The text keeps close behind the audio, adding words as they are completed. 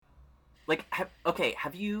Like,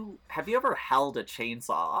 have you ever held a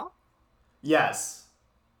chainsaw? Yes.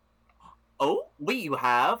 Oh, wait, you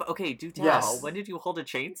have? Okay, do tell. Yes. When did you hold a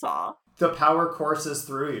chainsaw? The power courses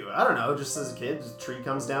through you. I don't know, just as a kid, a tree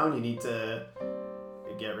comes down, you need to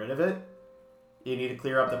get rid of it. You need to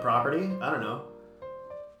clear up the property. I don't know.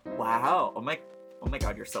 Wow. Oh my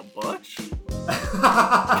God, you're so butch.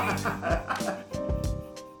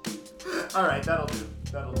 All right, that'll do.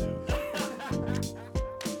 That'll do.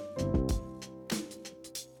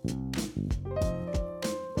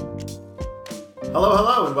 Hello,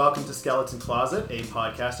 hello, and welcome to Skeleton Closet, a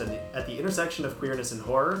podcast at the intersection of queerness and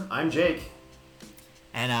horror. I'm Jake.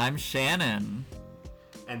 And I'm Shannon.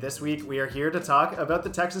 And this week we are here to talk about the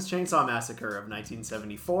Texas Chainsaw Massacre of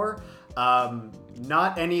 1974.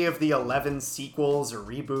 Not any of the 11 sequels or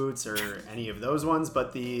reboots or any of those ones,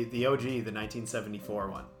 but the OG, the 1974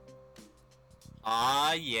 one.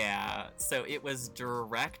 Yeah. So it was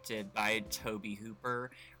directed by Tobe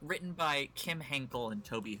Hooper, written by Kim Henkel and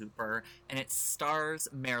Tobe Hooper, and it stars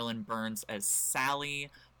Marilyn Burns as Sally,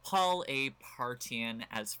 Paul A. Partian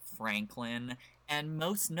as Franklin, and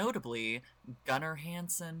most notably, Gunnar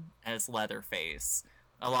Hansen as Leatherface,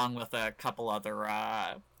 along with a couple other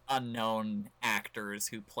unknown actors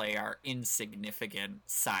who play our insignificant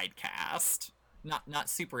side cast. Not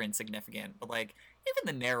super insignificant, but like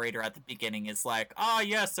even the narrator at the beginning is like, "Ah,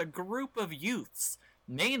 yes, a group of youths,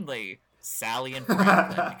 mainly Sally and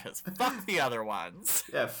Franklin, because fuck the other ones."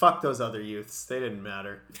 Yeah, fuck those other youths. They didn't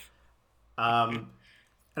matter.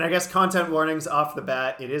 And I guess content warnings off the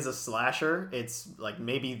bat, it is a slasher. It's like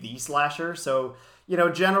maybe the slasher. So,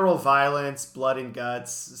 general violence, blood and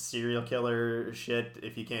guts, serial killer shit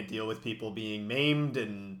if you can't deal with people being maimed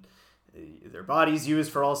and their bodies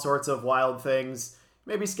used for all sorts of wild things.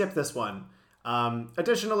 Maybe skip this one.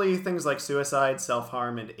 Additionally, things like suicide,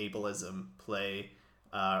 self-harm, and ableism play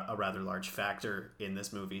a rather large factor in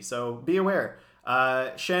this movie. So be aware.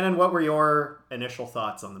 Shannon, what were your initial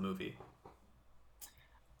thoughts on the movie?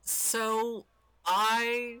 So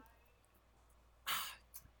I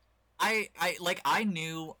I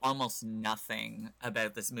knew almost nothing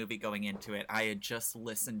about this movie going into it. I had just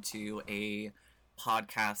listened to a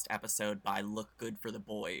podcast episode by Look Good for the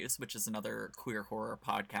Boys, which is another queer horror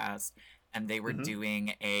podcast, and they were Mm-hmm.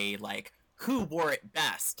 doing a like who wore it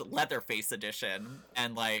best Leatherface edition,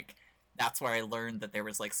 and like that's where I learned that there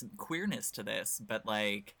was like some queerness to this, but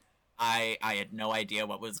like I had no idea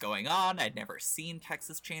what was going on. I'd never seen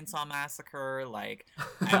Texas Chainsaw Massacre. Like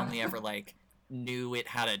I only ever like knew it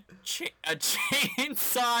had a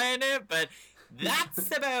chainsaw in it, but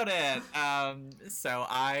that's about it. So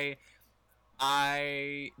I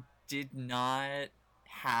did not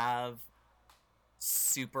have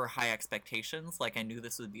super high expectations. Like I knew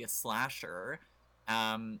this would be a slasher.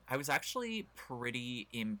 I was actually pretty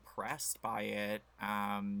impressed by it.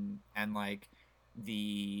 And like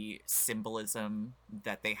the symbolism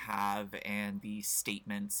that they have and the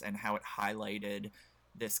statements and how it highlighted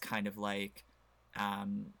this kind of like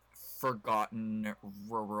um, forgotten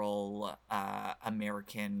rural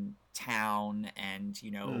American town, and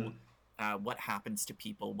Mm. what happens to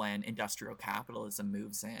people when industrial capitalism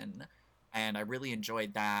moves in. And I really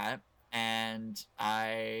enjoyed that. And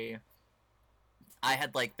I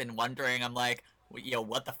had like been wondering. I'm like,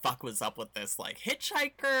 what the fuck was up with this like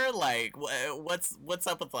hitchhiker? Like, what's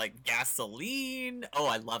up with like gasoline? Oh,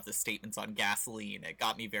 I love the statements on gasoline. It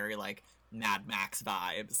got me very like Mad Max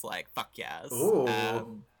vibes. Like, fuck yes.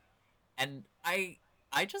 Ooh. And I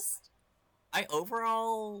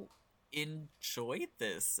overall enjoyed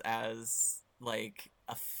this as like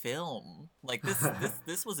a film. Like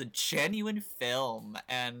this was a genuine film,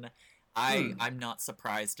 and Hmm. I'm not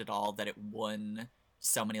surprised at all that it won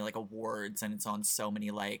so many like awards, and it's on so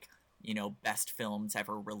many like best films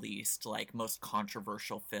ever released, like most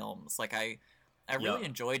controversial films. Like I Yeah. really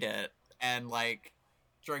enjoyed it. And like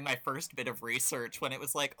during my first bit of research, when it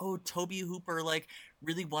was like, oh, Tobe Hooper like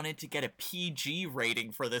really wanted to get a PG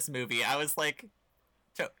rating for this movie, I was like,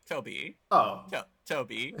 Toby, Oh.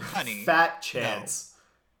 Toby, honey, Fat no, chance.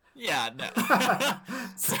 yeah, no.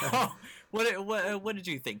 So, what did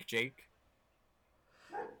you think, Jake?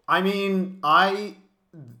 I mean,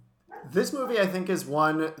 this movie I think is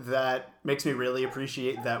one that makes me really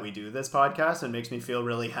appreciate that we do this podcast, and makes me feel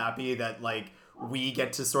really happy that like we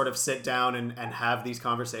get to sort of sit down and have these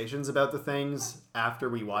conversations about the things after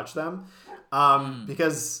we watch them. Mm,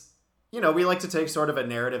 Because we like to take sort of a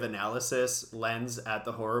narrative analysis lens at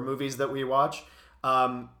the horror movies that we watch.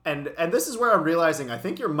 And this is where I'm realizing I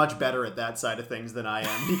think you're much better at that side of things than I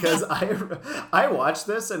am, because I watched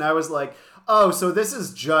this and I was like, oh, so this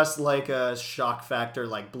is just like a shock factor,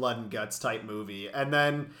 like blood and guts type movie. And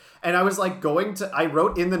I was like I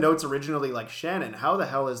wrote in the notes originally, like, Shannon, how the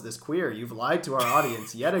hell is this queer? You've lied to our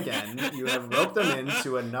audience yet again. You have roped them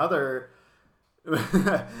into another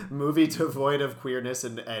movie devoid of queerness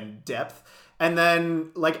and depth. And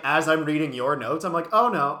then, like, as I'm reading your notes, I'm like, oh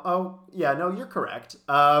no, oh yeah, no, you're correct.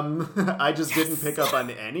 I just didn't pick up on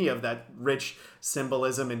any of that rich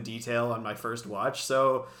symbolism and detail on my first watch.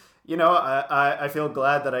 So, I feel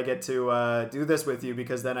glad that I get to do this with you,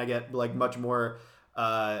 because then I get like much more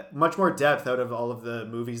depth out of all of the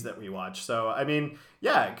movies that we watch. So, I mean,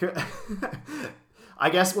 yeah. I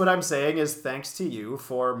guess what I'm saying is thanks to you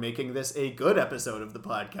for making this a good episode of the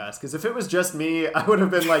podcast. Because if it was just me, I would have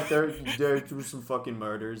been like, there were some fucking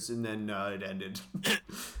murders, and then it ended.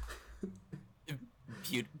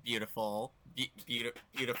 Beautiful.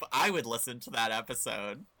 Beautiful. I would listen to that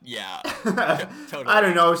episode. Yeah. Totally. I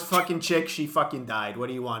don't know. It's fucking chick. She fucking died. What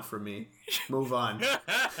do you want from me? Move on.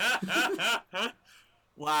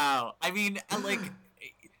 Wow. I mean, like,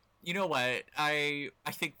 you know what? I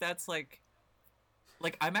think that's like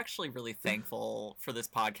I'm actually really thankful for this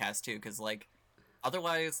podcast too, because like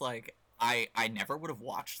otherwise, like, I never would have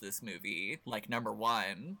watched this movie, like, number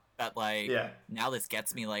one, but like now this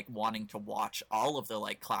gets me like wanting to watch all of the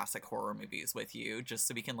like classic horror movies with you, just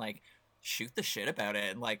so we can like shoot the shit about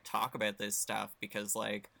it and like talk about this stuff, because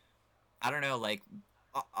like I don't know, like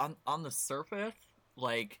on the surface,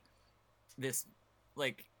 like this,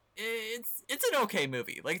 like, it's an okay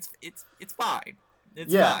movie, like it's fine,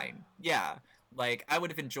 it's fine, yeah. Like, I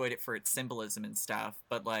would have enjoyed it for its symbolism and stuff,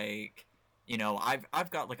 but like, I've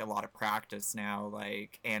got like a lot of practice now,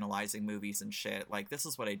 like analyzing movies and shit. Like, this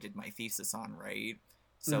is what I did my thesis on, right?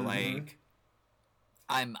 So like,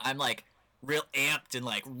 I'm like real amped and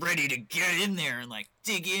like ready to get in there and like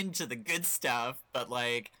dig into the good stuff. But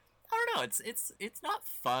like, I don't know, it's not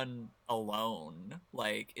fun alone.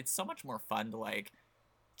 Like, it's so much more fun to like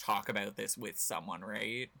talk about this with someone,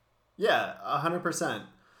 right? Yeah, 100%.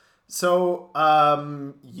 So,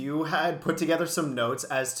 you had put together some notes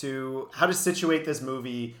as to how to situate this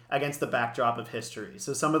movie against the backdrop of history.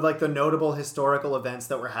 So some of like the notable historical events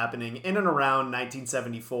that were happening in and around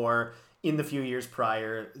 1974, in the few years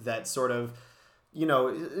prior, that sort of,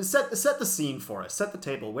 set the scene for us, set the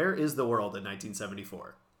table. Where is the world in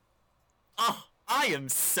 1974? Oh, I am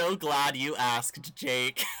so glad you asked,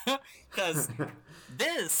 Jake, because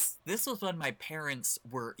this was when my parents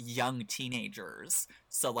were young teenagers,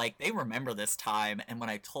 so like they remember this time. And when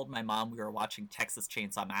I told my mom we were watching Texas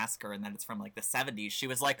Chainsaw Massacre and that it's from like the 70s, she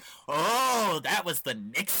was like, "Oh, that was the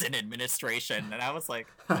Nixon administration," and I was like,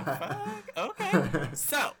 "Fuck, okay."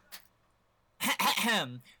 So,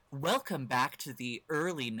 welcome back to the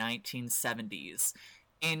early 1970s.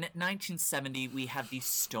 In 1970, we have the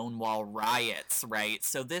Stonewall riots, right?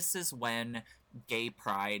 So this is when gay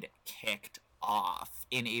pride kicked off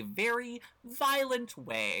in a very violent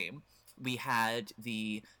way. We had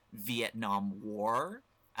the Vietnam War,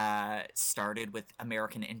 started with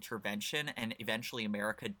American intervention, and eventually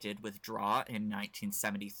America did withdraw in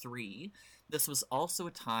 1973. This was also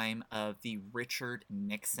a time of the Richard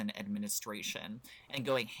Nixon administration, and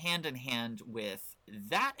going hand in hand with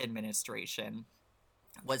that administration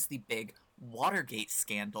was the big Watergate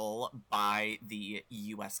scandal by the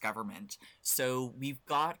US government. So we've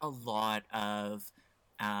got a lot of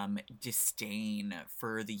disdain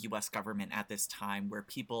for the US government at this time, where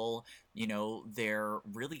people, they're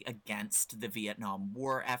really against the Vietnam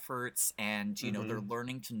War efforts, and, they're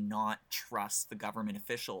learning to not trust the government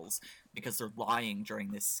officials because they're lying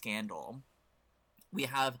during this scandal. We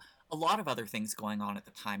have a lot of other things going on at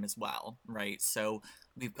the time as well, right? So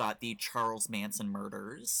we've got the Charles Manson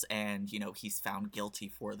murders, and, he's found guilty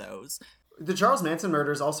for those. The Charles Manson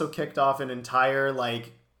murders also kicked off an entire,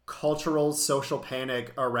 like, cultural social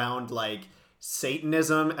panic around, like,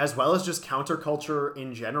 Satanism, as well as just counterculture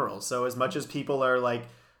in general. So as much as people are, like,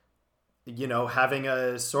 having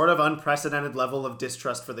a sort of unprecedented level of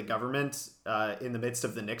distrust for the government in the midst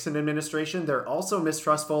of the Nixon administration, they're also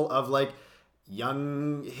mistrustful of, like,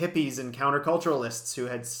 young hippies and counterculturalists who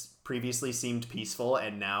had previously seemed peaceful,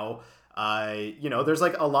 and now there's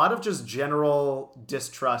like a lot of just general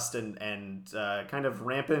distrust and kind of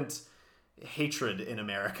rampant hatred in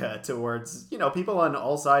America towards people on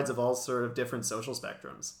all sides of all sort of different social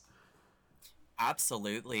spectrums.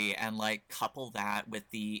 Absolutely. And like couple that with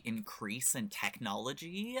the increase in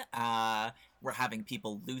technology, we're having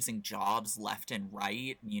people losing jobs left and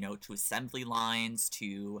right, to assembly lines,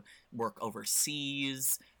 to work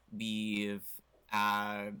overseas. We've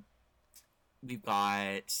Uh, we've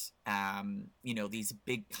got these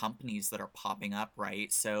big companies that are popping up,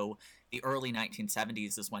 right? So the early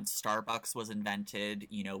 1970s is when Starbucks was invented.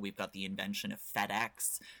 We've got the invention of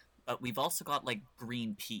FedEx, but we've also got like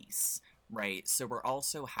Greenpeace, right? So we're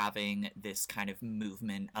also having this kind of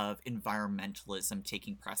movement of environmentalism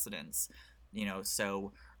taking precedence.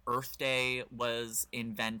 So Earth Day was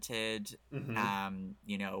invented. Mm-hmm.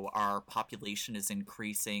 Our population is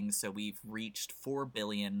increasing, so we've reached 4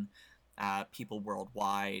 billion people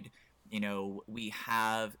worldwide. We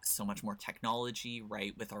have so much more technology,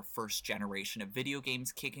 right? With our first generation of video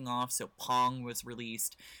games kicking off. So Pong was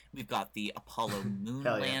released. We've got the Apollo moon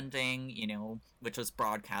Hell yeah. landing, which was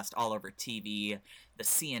broadcast all over TV. The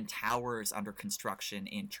CN Tower is under construction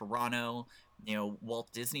in Toronto.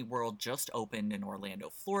 Walt Disney World just opened in Orlando,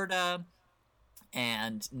 Florida.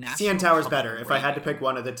 And CN National Tower's Public better. If I had to Radio. pick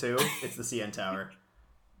one of the two, it's the CN Tower.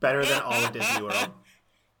 Better than all of Disney World.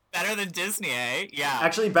 Better than Disney, eh? Yeah,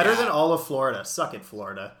 Actually, better than yeah. all of Florida. Suck it,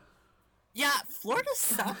 Florida. Yeah, Florida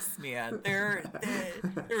sucks, man. There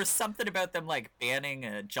was something about them like banning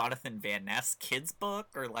a Jonathan Van Ness kids book,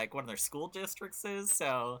 or like one of their school districts is.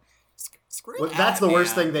 So screw Well, that's that, the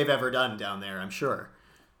worst thing man. they've ever done down there, I'm sure.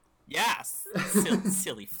 Yes,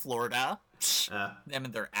 silly Florida. Psh, uh, them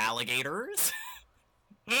and their alligators.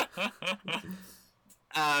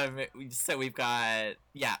 So we've got,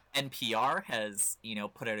 NPR has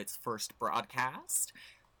put out its first broadcast.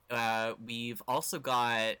 We've also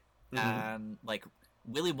got mhm. like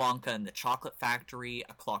Willy Wonka and the Chocolate Factory,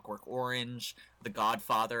 A Clockwork Orange, The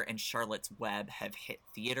Godfather, and Charlotte's Web have hit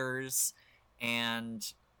theaters. And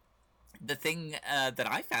the thing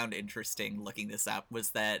that I found interesting looking this up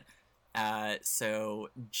was that so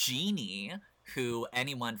Jeannie, who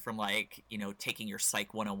anyone from like taking your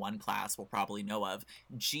Psych 101 class will probably know of,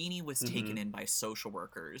 Jeannie was taken Mhm. in by social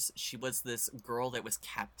workers. She was this girl that was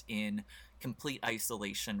kept in complete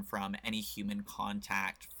isolation from any human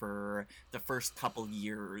contact for the first couple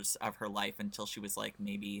years of her life until she was like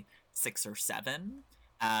maybe 6 or 7.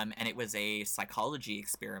 And it was a psychology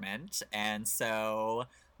experiment. And so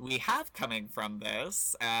we have coming from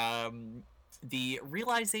this the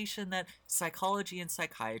realization that psychology and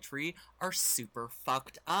psychiatry are super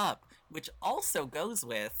fucked up, which also goes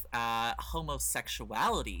with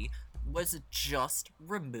homosexuality was just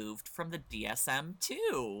removed from the DSM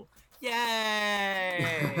too.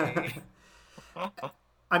 Yay!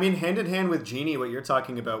 I mean, hand in hand with Genie, what you're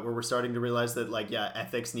talking about, where we're starting to realize that, like, yeah,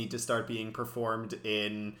 ethics need to start being performed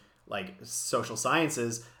in, like, social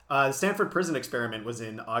sciences. The Stanford Prison Experiment was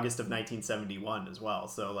in August of 1971 as well.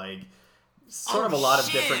 So, like, sort Oh of a lot of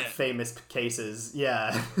different shit! famous cases,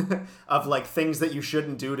 yeah, of, like, things that you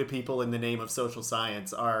shouldn't do to people in the name of social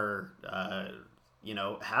science are,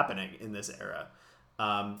 happening in this era.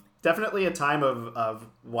 Definitely a time of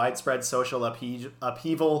widespread social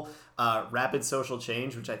upheaval, rapid social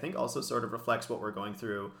change, which I think also sort of reflects what we're going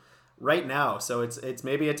through right now. So it's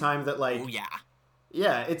maybe a time that, Oh like, yeah.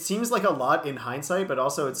 yeah, it seems like a lot in hindsight, but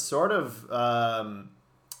also it's sort of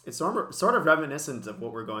reminiscent of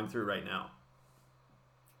what we're going through right now.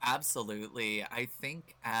 Absolutely. I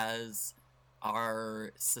think as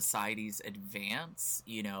our societies advance,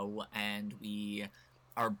 and we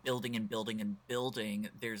are building and building and building,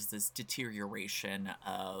 there's this deterioration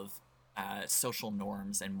of social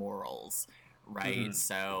norms and morals, right? Mm-hmm.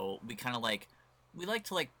 So we like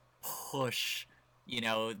to like push,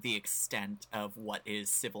 the extent of what is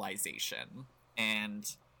civilization.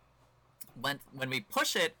 And when we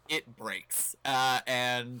push it, it breaks.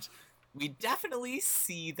 And we definitely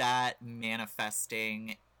see that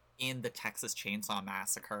manifesting in the Texas Chainsaw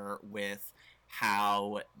Massacre with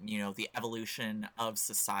how the evolution of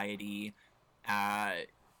society. Uh,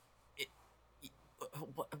 it,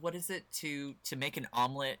 what is it to make an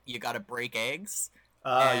omelet? You got to break eggs,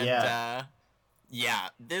 and Yeah. yeah,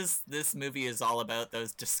 this movie is all about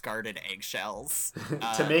those discarded eggshells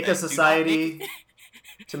to make a that do not make society,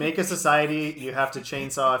 to make a society, you have to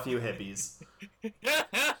chainsaw a few hippies.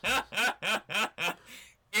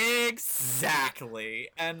 exactly.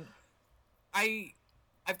 And I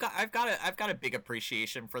I've got a big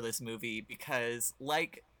appreciation for this movie because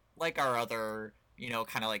like our other,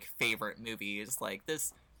 kind of like favorite movies, like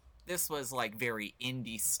this was like very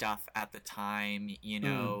indie stuff at the time,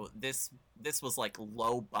 Mm. this was like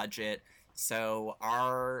low budget. So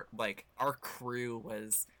our crew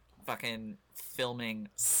was fucking filming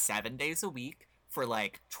 7 days a week for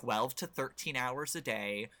like 12 to 13 hours a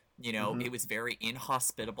day. Mm-hmm. It was very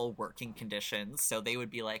inhospitable working conditions. So they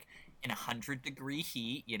would be like, in 100-degree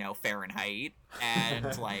heat, Fahrenheit,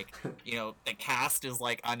 and like, the cast is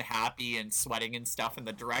like unhappy and sweating and stuff, and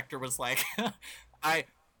the director was like, I,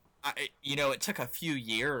 it took a few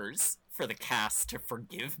years for the cast to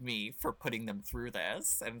forgive me for putting them through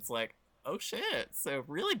this, and it's like, oh shit, so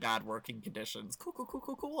really bad working conditions. Cool, cool, cool,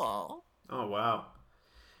 cool, cool. Oh, wow.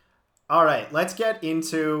 All right, let's get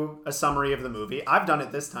into a summary of the movie. I've done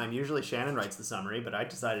it this time. Usually Shannon writes the summary, but I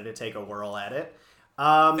decided to take a whirl at it.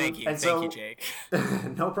 Thank you, Jake.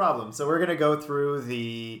 No problem. So we're going to go through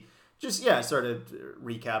the, sort of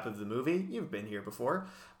recap of the movie. You've been here before.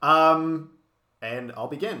 And I'll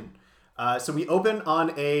begin. So we open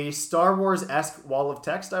on a Star Wars-esque wall of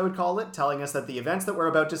text, I would call it, telling us that the events that we're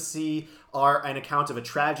about to see are an account of a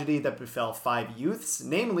tragedy that befell 5 youths,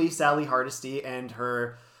 namely Sally Hardesty and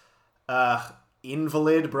her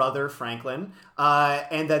invalid brother Franklin,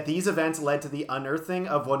 and that these events led to the unearthing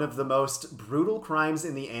of one of the most brutal crimes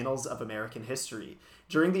in the annals of American history.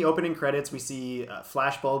 During the opening credits, we see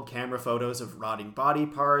flashbulb camera photos of rotting body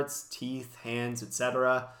parts, teeth, hands,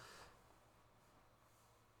 etc.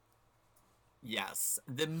 Yes,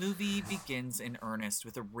 the movie begins in earnest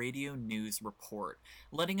with a radio news report,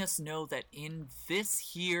 letting us know that in this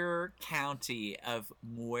here county of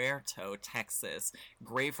Muerto, Texas,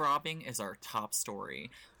 grave robbing is our top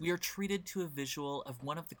story. We are treated to a visual of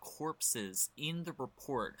one of the corpses in the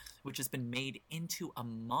report, which has been made into a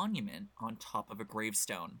monument on top of a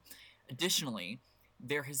gravestone. Additionally,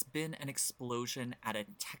 there has been an explosion at a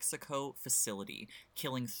Texaco facility,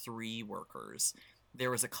 killing 3 workers. There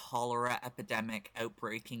was a cholera epidemic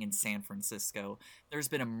outbreaking in San Francisco. There's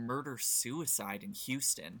been a murder-suicide in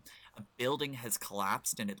Houston. A building has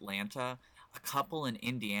collapsed in Atlanta. A couple in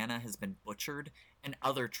Indiana has been butchered, and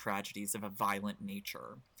other tragedies of a violent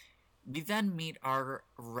nature. We then meet our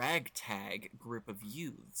ragtag group of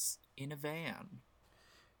youths in a van.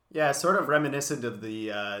 Yeah, sort of reminiscent of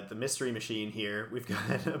the Mystery Machine here. We've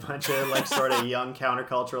got a bunch of sort of young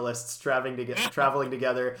counterculturalists traveling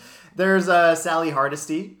together. There's Sally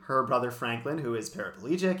Hardesty, her brother Franklin, who is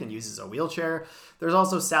paraplegic and uses a wheelchair. There's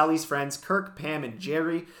also Sally's friends Kirk, Pam, and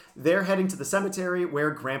Jerry. They're heading to the cemetery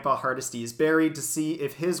where Grandpa Hardesty is buried to see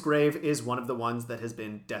if his grave is one of the ones that has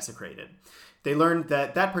been desecrated. They learned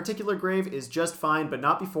that that particular grave is just fine, but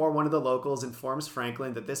not before one of the locals informs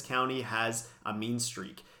Franklin that this county has a mean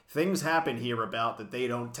streak. Things happen here about that they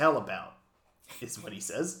don't tell about, is what he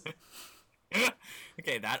says.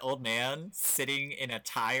 Okay, that old man sitting in a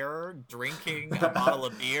tire, drinking a bottle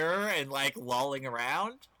of beer, and lolling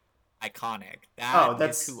around. Iconic.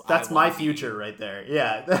 That's my future right there.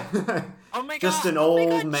 Yeah. Oh my god! Just an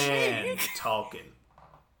old man talking.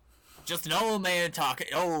 Just an old man talking.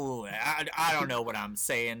 Oh, I don't know what I'm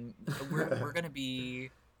saying. We're gonna be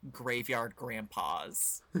graveyard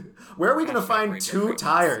grandpas. Where are we gonna find 2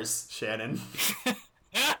 tires, Shannon?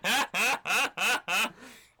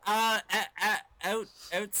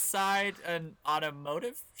 Outside an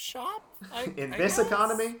automotive shop. In this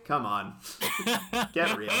economy, come on,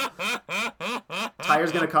 get real.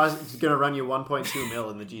 Tires gonna run you 1.2 mil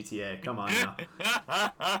in the GTA. Come on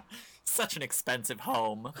now. Such an expensive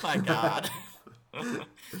home. My God.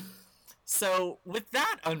 So, with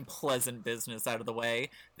that unpleasant business out of the way,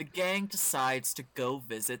 the gang decides to go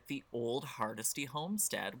visit the old Hardesty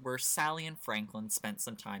homestead, where Sally and Franklin spent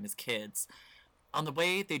some time as kids. On the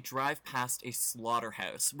way, they drive past a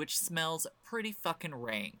slaughterhouse, which smells pretty fucking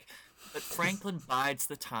rank, but Franklin bides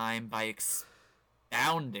the time by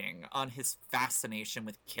expounding on his fascination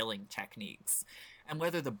with killing techniques, and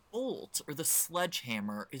whether the bolt or the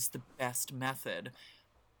sledgehammer is the best method.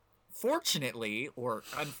 Fortunately, or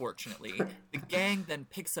unfortunately, the gang then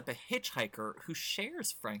picks up a hitchhiker who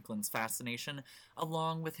shares Franklin's fascination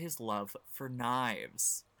along with his love for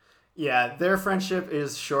knives. Yeah, their friendship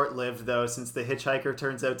is short-lived, though, since the hitchhiker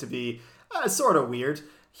turns out to be sort of weird.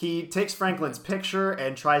 He takes Franklin's picture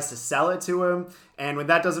and tries to sell it to him, and when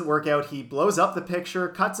that doesn't work out, he blows up the picture,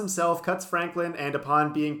 cuts himself, cuts Franklin, and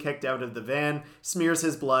upon being kicked out of the van, smears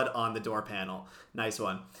his blood on the door panel. Nice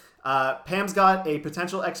one. Pam's got a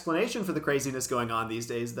potential explanation for the craziness going on these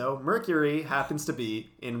days, though. Mercury happens to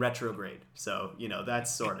be in retrograde, so,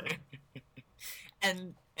 that's sorted.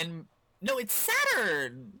 and no, it's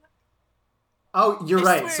Saturn! Oh, you're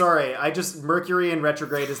right. Sorry. Mercury in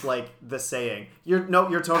retrograde is the saying.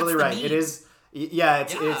 You're totally right. It is. Yeah,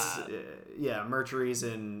 it's Mercury's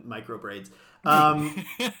in micro braids.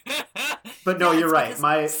 But no, you're right.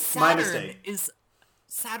 My mistake.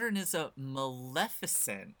 Saturn is a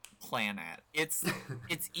maleficent planet. It's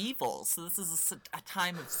evil. So this is a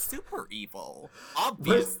time of super evil,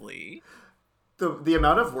 obviously. The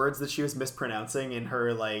amount of words that she was mispronouncing in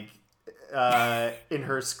her in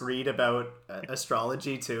her screed about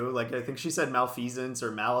astrology too. Like I think she said malfeasance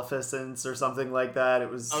or maleficence or something like that. It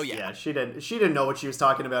Oh was yeah. yeah. She didn't know what she was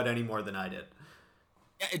talking about any more than I did.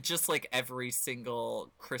 Yeah, just like every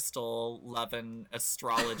single crystal loving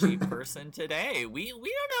astrology person today. We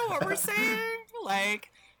don't know what we're saying.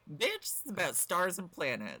 Like, bitch, it's about stars and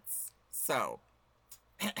planets. So,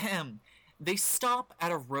 they stop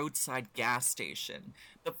at a roadside gas station,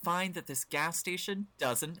 but find that this gas station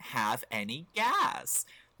doesn't have any gas.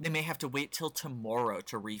 They may have to wait till tomorrow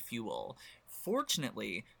to refuel.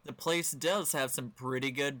 Fortunately, the place does have some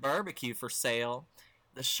pretty good barbecue for sale.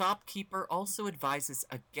 The shopkeeper also advises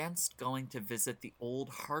against going to visit the old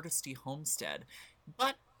Hardesty homestead,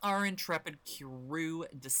 but our intrepid crew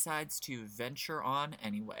decides to venture on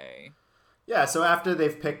anyway. Yeah, so after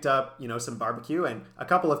they've picked up, some barbecue and a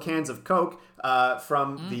couple of cans of Coke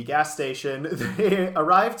from the gas station, they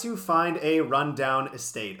arrive to find a rundown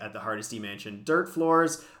estate at the Hardesty Mansion. Dirt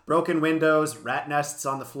floors, broken windows, rat nests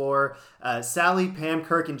on the floor. Sally, Pam,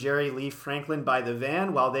 Kirk, and Jerry leave Franklin by the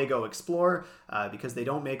van while they go explore because they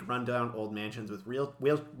don't make rundown old mansions with real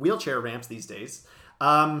wheelchair ramps these days,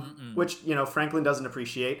 which, Franklin doesn't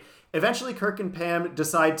appreciate. Eventually, Kirk and Pam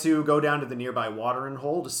decide to go down to the nearby watering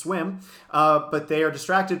hole to swim, but they are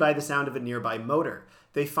distracted by the sound of a nearby motor.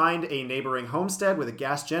 They find a neighboring homestead with a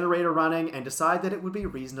gas generator running and decide that it would be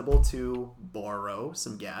reasonable to borrow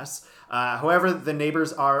some gas. However, the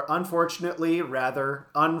neighbors are unfortunately rather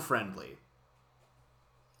unfriendly.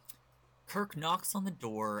 Kirk knocks on the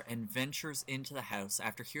door and ventures into the house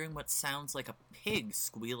after hearing what sounds like a pig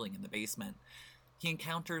squealing in the basement. He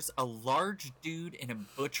encounters a large dude in a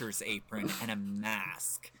butcher's apron and a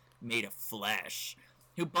mask made of flesh,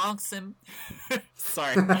 who bonks him.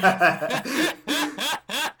 Sorry.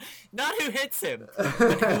 Not who hits him, but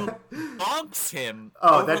who bonks him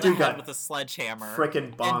over that the dude head got with a sledgehammer frickin'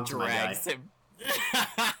 and bonked, my guy. drags him.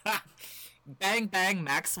 Bang, bang,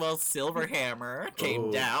 Maxwell's silver hammer came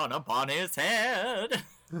Oh. down upon his head.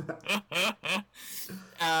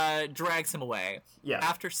 Drags him away. Yeah.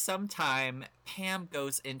 After some time, Pam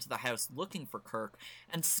goes into the house looking for Kirk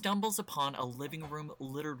and stumbles upon a living room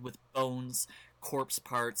littered with bones, corpse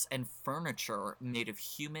parts, and furniture made of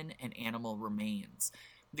human and animal remains.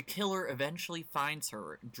 The killer eventually finds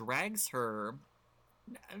her, drags her,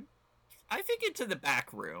 I think, into the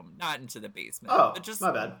back room, not into the basement. Oh, but just,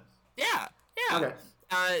 my bad. yeah, yeah.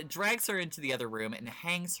 Okay. Drags her into the other room and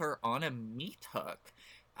hangs her on a meat hook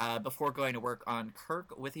before going to work on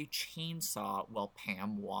Kirk with a chainsaw while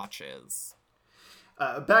Pam watches.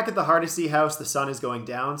 Back at the Hardesty house, the sun is going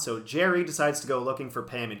down, so Jerry decides to go looking for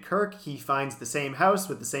Pam and Kirk. He finds the same house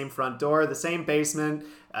with the same front door, the same basement,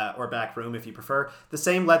 or back room if you prefer, the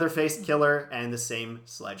same leather-faced killer, and the same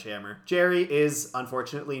sledgehammer. Jerry is,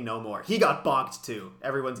 unfortunately, no more. He got bonked, too.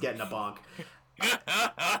 Everyone's getting a bonk.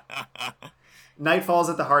 Night falls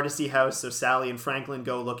at the Hardesty house, so Sally and Franklin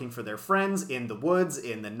go looking for their friends in the woods,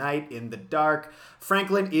 in the night, in the dark.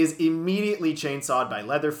 Franklin is immediately chainsawed by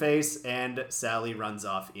Leatherface, and Sally runs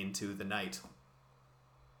off into the night.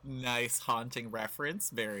 Nice haunting reference.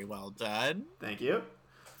 Very well done. Thank you.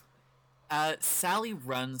 Sally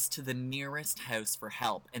runs to the nearest house for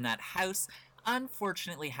help, and that house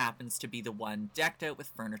unfortunately happens to be the one decked out with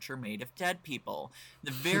furniture made of dead people. The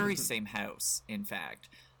very same house, in fact.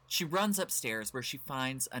 She runs upstairs where she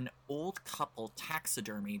finds an old couple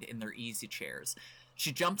taxidermied in their easy chairs.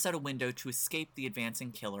 She jumps out a window to escape the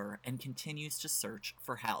advancing killer and continues to search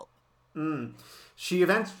for help. She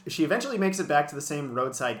eventually makes it back to the same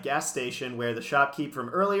roadside gas station where the shopkeep from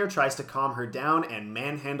earlier tries to calm her down and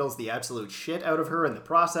manhandles the absolute shit out of her in the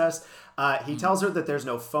process. He tells her that there's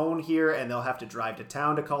no phone here and they'll have to drive to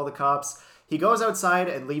town to call the cops. He goes outside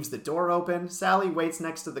and leaves the door open. Sally waits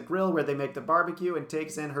next to the grill where they make the barbecue and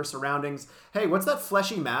takes in her surroundings. Hey, what's that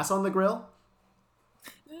fleshy mass on the grill?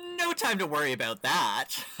 No time to worry about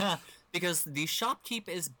that, because the shopkeep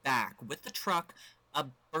is back with the truck, a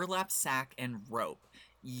burlap sack, and rope.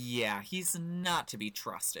 Yeah, he's not to be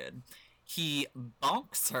trusted. He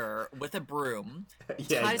bonks her with a broom,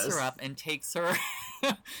 ties her up, and takes her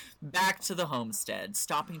back to the homestead,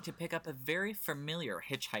 stopping to pick up a very familiar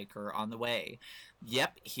hitchhiker on the way.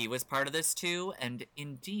 Yep, he was part of this too, and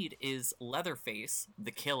indeed is Leatherface,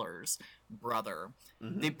 the killer's brother.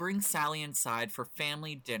 They bring Sally inside for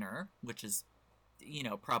family dinner, which is,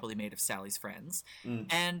 probably made of Sally's friends,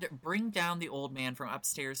 and bring down the old man from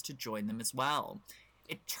upstairs to join them as well.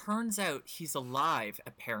 It turns out he's alive,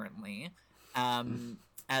 apparently,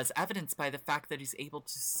 as evidenced by the fact that he's able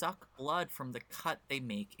to suck blood from the cut they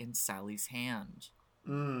make in Sally's hand.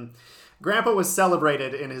 Grandpa was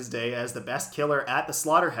celebrated in his day as the best killer at the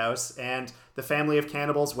slaughterhouse, and The family of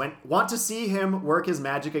cannibals want to see him work his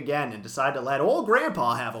magic again and decide to let old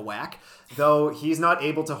Grandpa have a whack, though he's not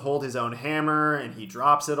able to hold his own hammer and he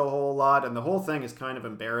drops it a whole lot, and the whole thing is kind of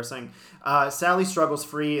embarrassing. Sally struggles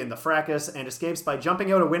free in the fracas and escapes by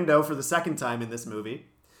jumping out a window for the second time in this movie.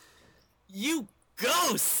 You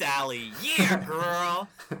go, Sally! Yeah, girl!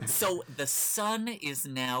 So the sun is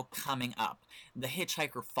now coming up. The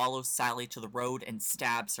hitchhiker follows Sally to the road and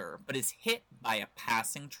stabs her, but is hit by a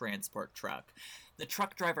passing transport truck. The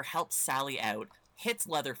truck driver helps Sally out, hits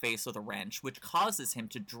Leatherface with a wrench, which causes him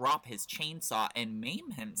to drop his chainsaw and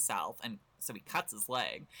maim himself, and so he cuts his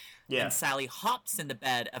leg. Yeah. And Sally hops in the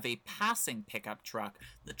bed of a passing pickup truck.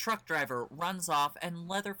 The truck driver runs off, and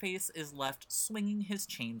Leatherface is left swinging his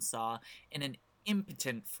chainsaw in an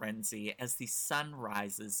impotent frenzy as the sun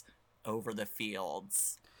rises over the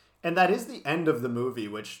fields. And that is the end of the movie,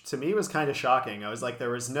 which to me was kind of shocking. I was like,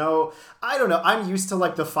 there was no, I don't know, I'm used to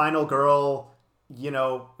like the final girl, you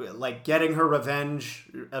know, like getting her revenge,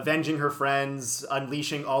 avenging her friends,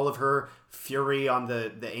 unleashing all of her fury on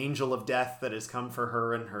the angel of death that has come for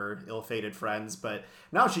her and her ill-fated friends. But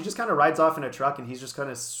no, she just kind of rides off in a truck and he's just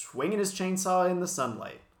kind of swinging his chainsaw in the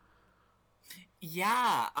sunlight.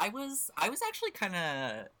 Yeah, I was actually kind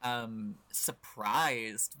of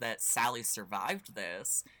surprised that Sally survived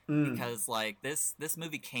this because like this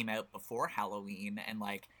movie came out before Halloween, and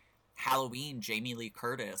like Halloween, Jamie Lee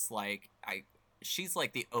Curtis, like she's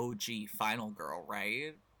like the OG final girl,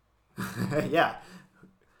 right? Yeah.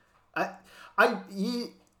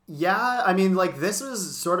 Yeah, I mean, like, this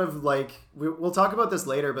was sort of like, we'll talk about this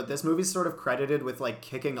later, but this movie's sort of credited with like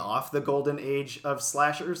kicking off the golden age of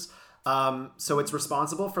slashers. So it's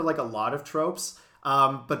responsible for like a lot of tropes.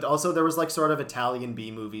 But also there was like sort of Italian B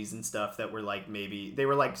movies and stuff that were like, maybe they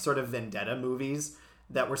were like sort of vendetta movies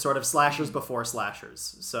that were sort of slashers before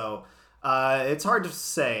slashers. So, it's hard to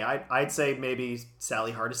say. I'd say maybe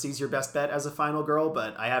Sally Hardesty's your best bet as a final girl,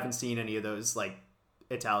 but I haven't seen any of those like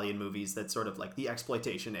Italian movies that sort of like the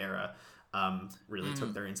exploitation era really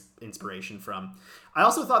took their inspiration from. I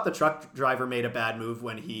also thought the truck driver made a bad move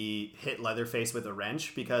when he hit Leatherface with a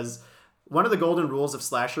wrench, because one of the golden rules of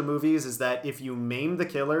slasher movies is that if you maim the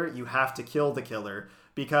killer, you have to kill the killer,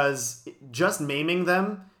 because just maiming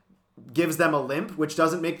them gives them a limp, which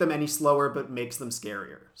doesn't make them any slower but makes them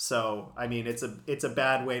scarier. So, I mean, it's a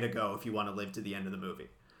bad way to go if you want to live to the end of the movie.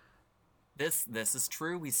 This is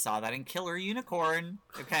true. We saw that in Killer Unicorn.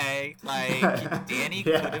 Okay, like Danny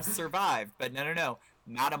could have survived, but no.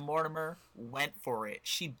 Madame Mortimer went for it.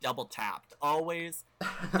 She double tapped. Always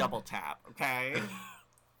double tap. Okay.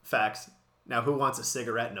 Facts. Now, who wants a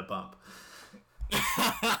cigarette and a bump?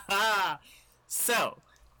 So,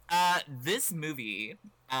 this movie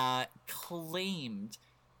claimed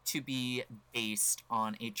to be based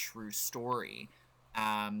on a true story.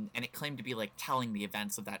 And it claimed to be like telling the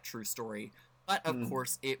events of that true story, but of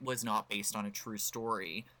course it was not based on a true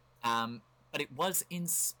story. But it was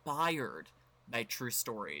inspired by true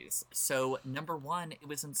stories. So number one, it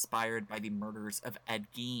was inspired by the murders of Ed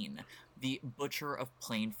Gein, the butcher of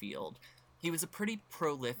Plainfield. He was a pretty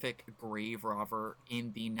prolific grave robber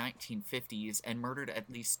in the 1950s and murdered at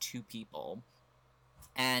least 2 people.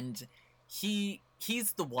 And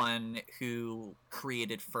he's the one who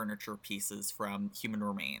created furniture pieces from human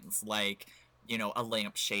remains, like, you know, a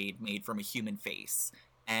lampshade made from a human face.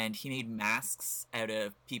 And he made masks out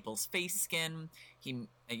of people's face skin,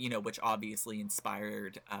 which obviously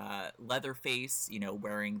inspired Leatherface,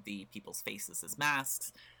 wearing the people's faces as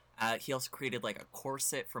masks. He also created, like, a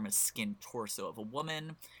corset from a skinned torso of a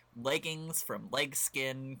woman, leggings from leg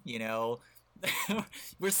skin,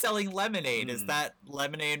 We're selling lemonade. Is that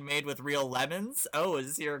lemonade made with real lemons? Oh,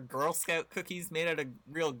 is your Girl Scout cookies made out of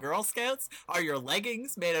real Girl Scouts? Are your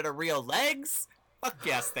leggings made out of real legs? Fuck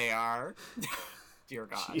yes, they are. Dear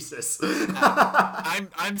God. Jesus.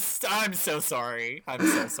 I'm so sorry. I'm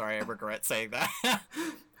so sorry. I regret saying that.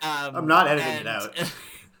 I'm not editing it out.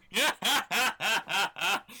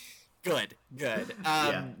 Good.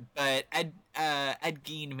 But Ed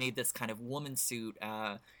Gein made this kind of woman suit,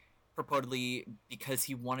 purportedly because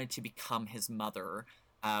he wanted to become his mother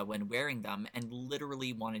when wearing them, and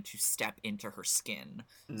literally wanted to step into her skin.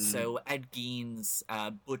 So Ed Gein's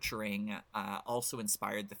butchering also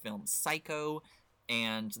inspired the film Psycho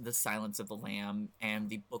and The Silence of the Lamb and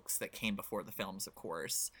the books that came before the films, of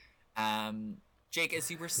course. Jake, as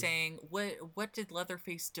you were saying, what did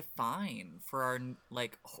Leatherface define for our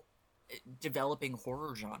developing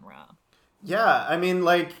horror genre? Yeah, I mean,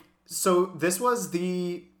 so this was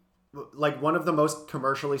the like one of the most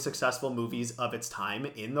commercially successful movies of its time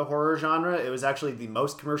in the horror genre. It was actually the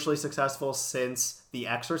most commercially successful since The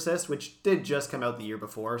Exorcist, which did just come out the year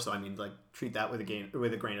before. So I mean, like, treat that with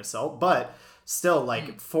a grain of salt. But still,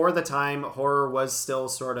 like, for the time, horror was still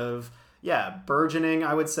sort of, yeah, burgeoning,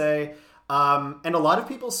 I would say. And a lot of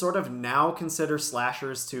people sort of now consider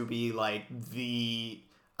slashers to be like the,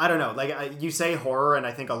 I don't know, like, you say horror, and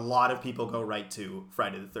I think a lot of people go right to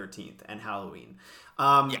Friday the 13th and Halloween.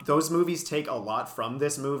 Yeah. Those movies take a lot from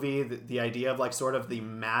this movie. The idea of, like, sort of the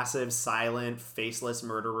massive, silent, faceless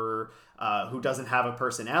murderer who doesn't have a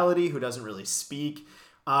personality, who doesn't really speak.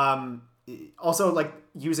 Also, like,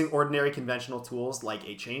 using ordinary conventional tools like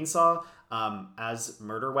a chainsaw as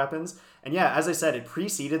murder weapons. And yeah, as I said, it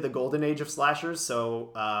preceded the golden age of slashers. So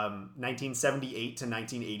 1978 to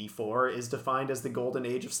 1984 is defined as the golden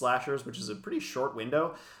age of slashers, which is a pretty short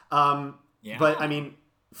window. Yeah. But I mean,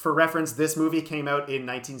 for reference, this movie came out in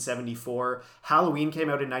 1974. Halloween came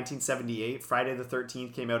out in 1978. Friday the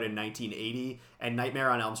 13th came out in 1980. And Nightmare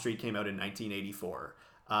on Elm Street came out in 1984.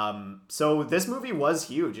 So this movie was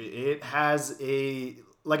huge. It has a,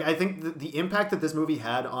 like, I think the impact that this movie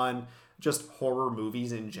had on just horror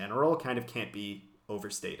movies in general kind of can't be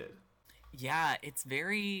overstated. Yeah, it's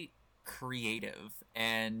very creative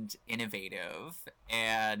and innovative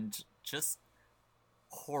and just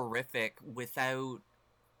horrific without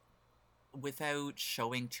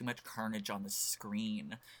showing too much carnage on the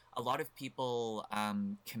screen. A lot of people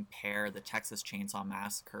compare the Texas Chainsaw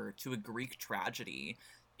Massacre to a Greek tragedy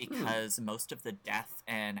because most of the death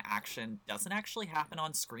and action doesn't actually happen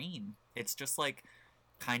on screen. It's just like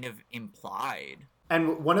kind of implied.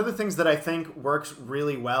 And one of the things that I think works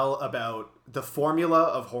really well about the formula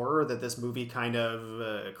of horror that this movie kind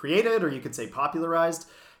of created, or you could say popularized,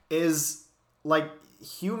 is, like,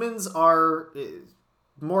 humans are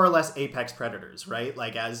more or less apex predators, right?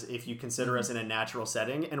 Like, as if you consider us in a natural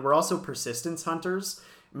setting, and we're also persistence hunters,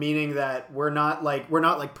 meaning that we're not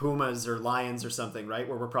like pumas or lions or something, right?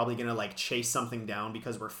 Where we're probably going to, like, chase something down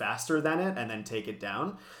because we're faster than it and then take it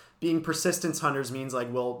down. Being persistence hunters means,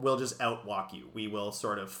 like, we'll just outwalk you. We will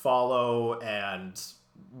sort of follow and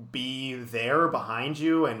be there behind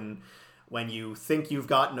you, and when you think you've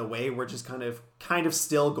gotten away, we're just kind of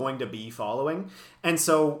still going to be following. And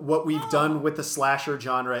so what we've done with the slasher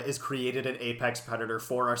genre is created an apex predator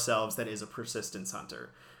for ourselves that is a persistence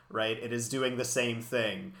hunter, right? It is doing the same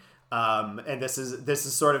thing. And this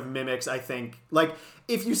is sort of mimics, I think, like,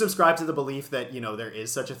 if you subscribe to the belief that, you know, there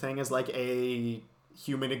is such a thing as, like, a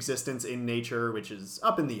human existence in nature, which is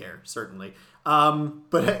up in the air, certainly.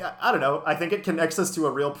 But I don't know. I think it connects us to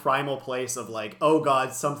a real primal place of, like, oh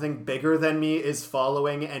God, something bigger than me is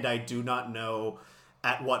following, and I do not know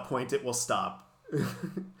at what point it will stop.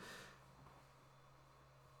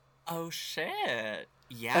 Oh shit. and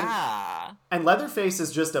Yeah. and Leatherface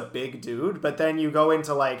is just a big dude, but then you go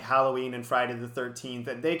into, like, Halloween and Friday the 13th,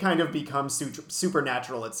 and they kind of become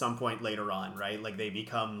supernatural at some point later on, right? Like, they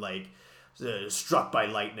become, like, struck by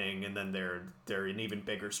lightning, and then they're an even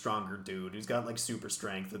bigger, stronger dude who's got, like, super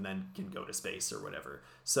strength and then can go to space or whatever.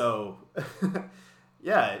 So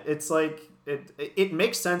yeah, it's like it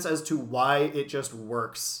makes sense as to why it just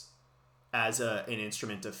works as an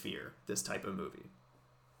instrument of fear, this type of movie.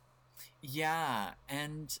 Yeah,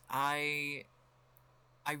 and I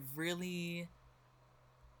really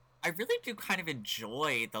I really do kind of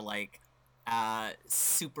enjoy the, like,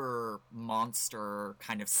 super monster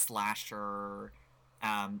kind of slasher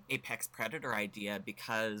apex predator idea,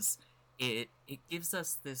 because it gives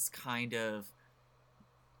us this kind of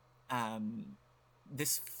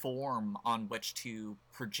this form on which to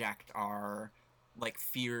project our, like,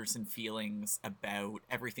 fears and feelings about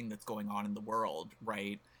everything that's going on in the world,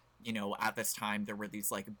 right? You know, at this time there were these,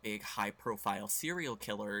 like, big high profile serial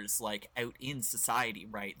killers, like, out in society,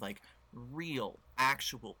 right? Like, real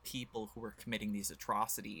actual people who were committing these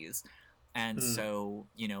atrocities. And so,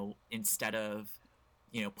 you know, instead of,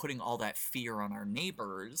 you know, putting all that fear on our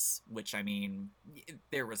neighbors, which, I mean,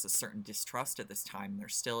 there was a certain distrust at this time, there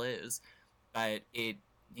still is, but it,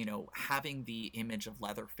 you know, having the image of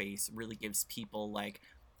Leatherface really gives people, like,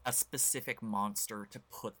 a specific monster to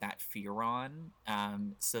put that fear on,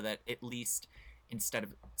 so that at least, instead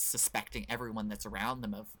of suspecting everyone that's around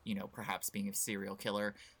them of, you know, perhaps being a serial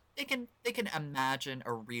killer, they can imagine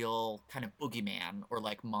a real kind of boogeyman or,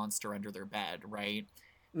 like, monster under their bed, right?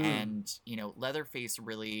 And, you know, Leatherface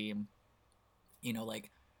really, you know,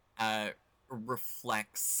 like,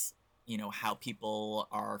 reflects, you know, how people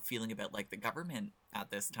are feeling about, like, the government at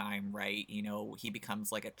this time, right? You know, he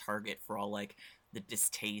becomes, like, a target for all, like, the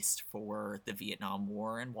distaste for the Vietnam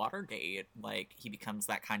War and Watergate. Like, he becomes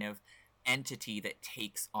that kind of entity that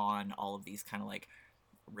takes on all of these kind of like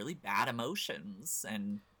really bad emotions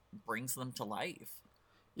and brings them to life.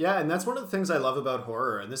 Yeah, and that's one of the things I love about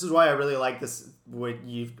horror, and this is why I really like this. What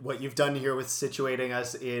you've done here with situating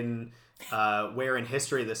us in where in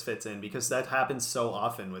history this fits in, because that happens so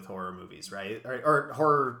often with horror movies, right? Or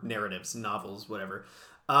horror narratives, novels, whatever.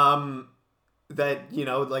 Um, that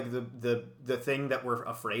like the thing that we're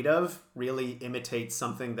afraid of really imitates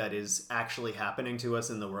something that is actually happening to us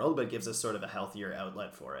in the world, but gives us sort of a healthier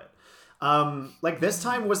outlet for it. Like this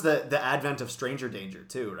time was the advent of stranger danger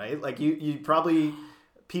too, right? Like you probably,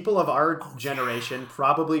 people of our Oh generation yeah.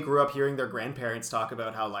 probably grew up hearing their grandparents talk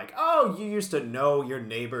about how, like, oh, you used to know your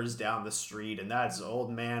neighbors down the street, and that's old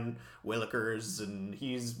man Willikers, and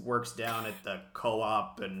he's works down at the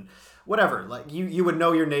co-op and whatever. Like you would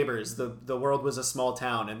know your neighbors. The world was a small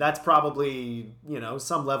town, and that's probably,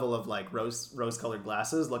 some level of like rose colored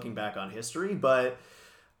glasses looking back on history, but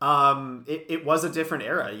it was a different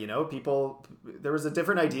era. People, there was a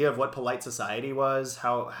different idea of what polite society was,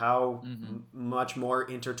 how Mm-hmm. much more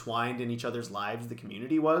intertwined in each other's lives the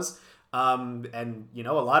community was. And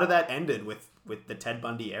a lot of that ended with the Ted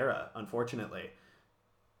Bundy era, unfortunately.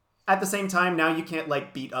 At the same time, now you can't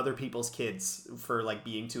like beat other people's kids for like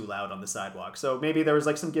being too loud on the sidewalk. So maybe there was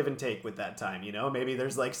like some give and take with that time. Maybe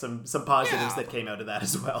there's like some positives Yeah. that came out of that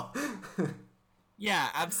as well. Yeah,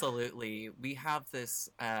 absolutely. We have this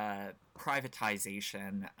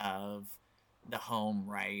privatization of the home,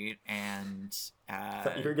 right? And I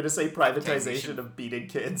thought you were going to say privatization privatization. of beating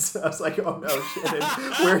kids. I was like, oh no, Shannon,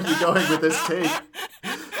 where are you going with this take?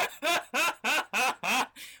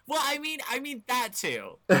 Well, I mean that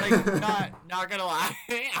too. Like, not gonna lie.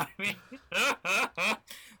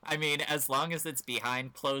 I mean, as long as it's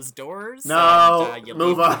behind closed doors and No, you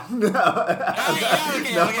move leave. on. No. Yeah,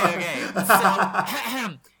 okay, okay, okay. So,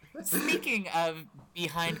 No. speaking of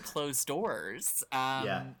behind closed doors,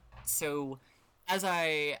 Yeah. so as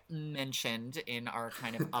I mentioned in our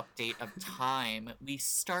kind of update of time, we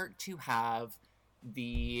start to have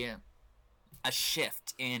the a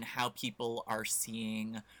shift in how people are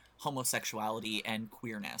seeing homosexuality and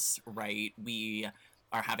queerness, right? We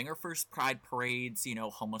are having our first pride parades.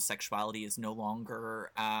 Homosexuality is no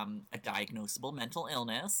longer a diagnosable mental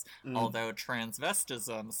illness, Mm. although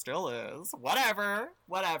transvestism still is. Whatever.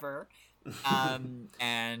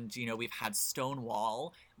 And we've had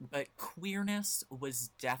Stonewall, but queerness was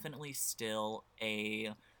definitely still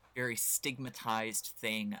a very stigmatized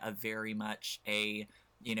thing, a very much a,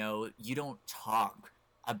 you don't talk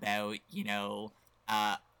about,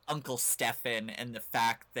 uh, Uncle Stefan and the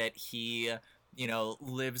fact that he,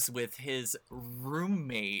 lives with his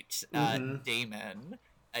roommate, Mm-hmm. Damon.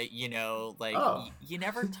 Like, Oh, you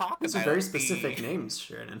never talk these are very about the. specific names,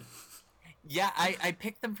 Shannon. Yeah, I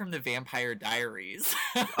picked them from the Vampire Diaries.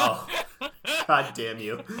 Oh, god damn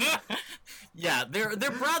you. Yeah, they're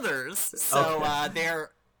brothers, so Okay.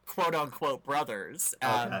 they're quote unquote brothers.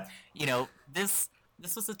 Okay.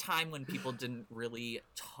 This was a time when people didn't really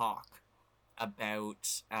talk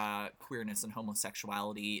about queerness and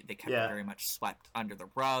homosexuality. They kept it Yeah. very much swept under the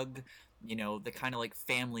rug. The kind of like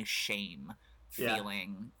family shame Yeah.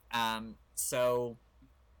 feeling. So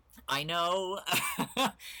I know,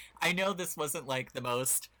 I know this wasn't like the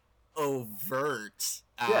most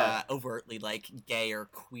Yeah. overtly like gay or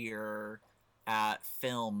queer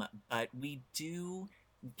film, but we do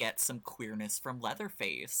get some queerness from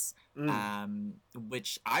Leatherface, Mm.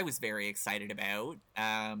 which I was very excited about.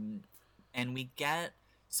 And we get,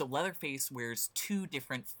 so Leatherface wears two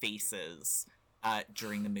different faces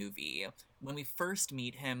during the movie. When we first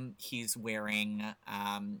meet him, he's wearing, a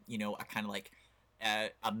kind of like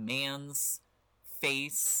a man's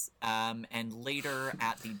face, and later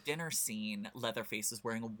at the dinner scene, Leatherface is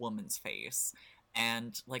wearing a woman's face.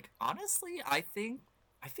 And like honestly, I think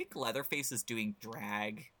Leatherface is doing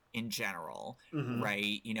drag in general, Mm-hmm.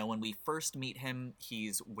 right? When we first meet him,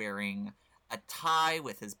 he's wearing a tie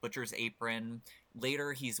with his butcher's apron.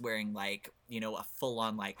 Later, he's wearing like a full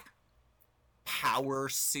on like power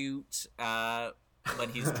suit when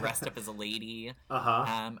he's dressed up as a lady.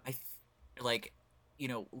 Uh-huh. Like,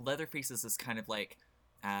 Leatherface is this kind of like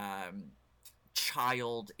um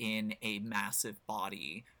child in a massive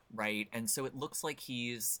body, right? And so it looks like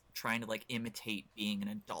he's trying to like imitate being an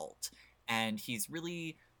adult. And he's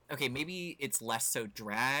really okay, maybe it's less so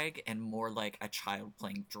drag and more like a child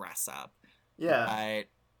playing dress up. Yeah.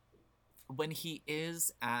 But when he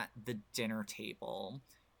is at the dinner table,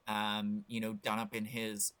 done up in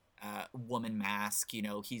his woman mask,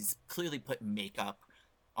 he's clearly put makeup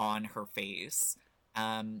on her face.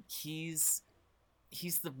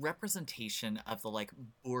 He's the representation of the like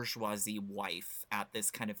bourgeoisie wife at this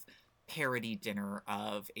kind of parody dinner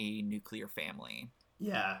of a nuclear family.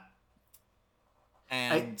 Yeah. I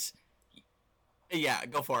And yeah,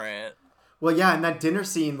 go for it. Well, yeah, and that dinner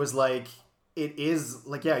scene was like, it is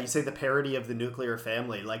like, yeah, you say the parody of the nuclear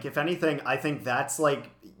family. Like, if anything, I think that's like,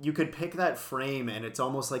 you could pick that frame and it's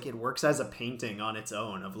almost like it works as a painting on its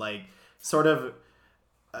own of like, sort of,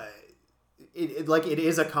 like it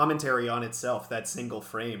is a commentary on itself, that single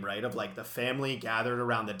frame, right, of like the family gathered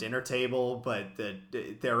around the dinner table, but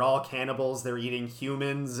they're all cannibals, they're eating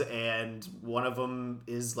humans, and one of them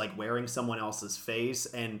is like wearing someone else's face.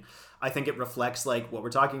 And I think it reflects like what we're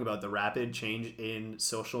talking about, the rapid change in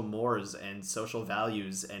social mores and social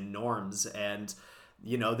values and norms, and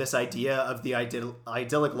this idea of the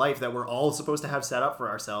idyllic life that we're all supposed to have set up for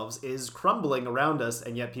ourselves is crumbling around us,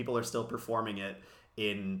 and yet people are still performing it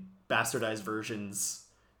in bastardized versions,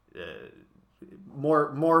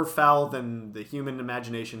 more foul than the human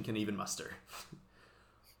imagination can even muster.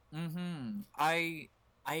 I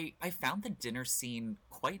found the dinner scene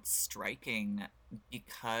quite striking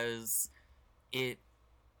because it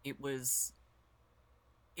it was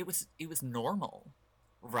it was normal,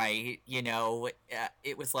 right?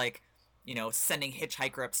 It was like, sending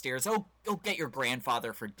hitchhiker upstairs. Oh, go get your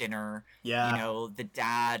grandfather for dinner. Yeah. The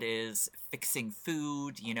dad is fixing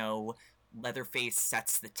food. Leatherface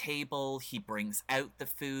sets the table. He brings out the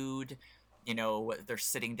food. They're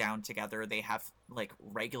sitting down together. They have like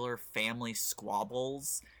regular family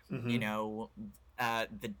squabbles. Mm-hmm. You know,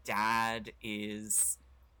 the dad is,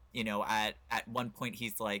 at one point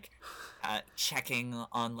he's like checking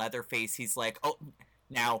on Leatherface. He's like, oh,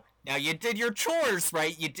 now you did your chores,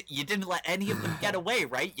 right? You didn't let any of them get away,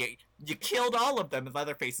 right? You killed all of them. And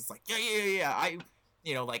Leatherface is like, yeah. I,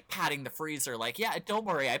 like patting the freezer, like, yeah, don't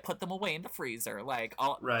worry, I put them away in the freezer. Like,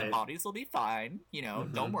 all the Right. bodies will be fine.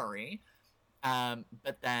 Don't Mm-hmm. worry.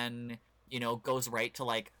 But then goes right to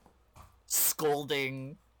like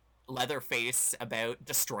scolding Leatherface about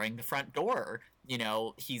destroying the front door.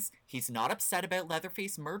 He's not upset about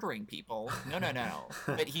Leatherface murdering people. No.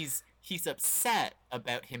 But he's upset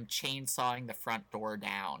about him chainsawing the front door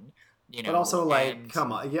down. But also, like, And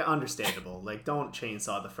come on, yeah, understandable. Like, don't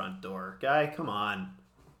chainsaw the front door, guy. Come on.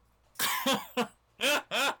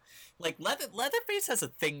 like Leatherface has a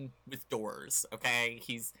thing with doors. Okay,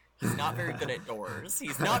 he's not very good at doors.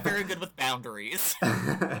 He's not very good with boundaries.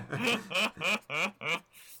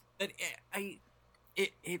 But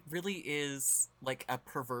it really is like a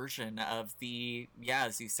perversion of the, yeah,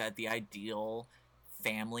 as you said, the ideal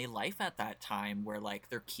family life at that time, where like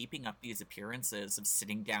they're keeping up these appearances of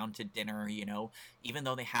sitting down to dinner, even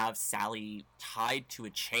though they have Sally tied to a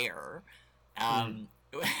chair. Mm.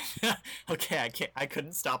 Okay, I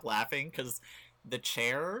couldn't stop laughing because the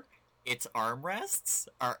chair, its armrests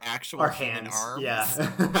are actual Our human hands, arms. yeah.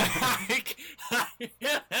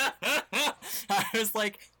 I was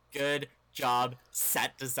like, good job,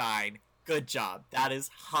 set design. Good job. That is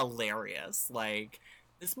hilarious. Like,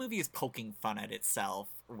 this movie is poking fun at itself,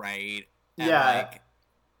 right? And Yeah, like,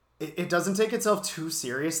 it doesn't take itself too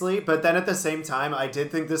seriously, but then at the same time, I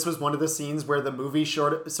did think this was one of the scenes where the movie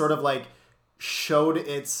sort of like showed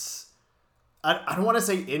its, I don't want to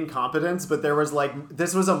say incompetence, but there was like,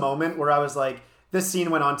 this was a moment where I was like, this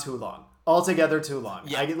scene went on too long. Altogether too long.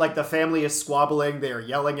 yeah, Like, the family is squabbling, they are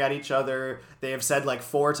yelling at each other. They have said like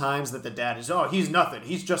 4 times that the dad is, oh, he's nothing,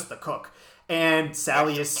 he's just the cook. And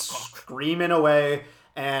Sally is screaming away.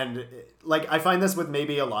 And like, I find this with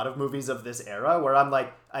maybe a lot of movies of this era where I'm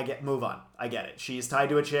like, move on. I get it. She's tied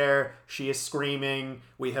to a chair. She is screaming.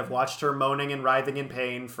 We have watched her moaning and writhing in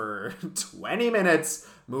pain for 20 minutes.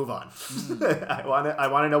 Move on. I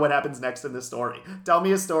want to know what happens next in this story. Tell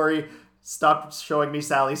me a story. Stop showing me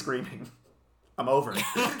Sally screaming. I'm over it.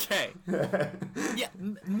 okay. Yeah,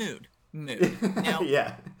 mood. Now,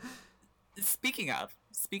 Yeah. speaking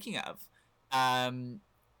of, um,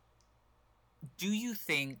 do you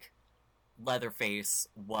think Leatherface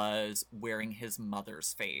was wearing his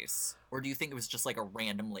mother's face, or do you think it was just like a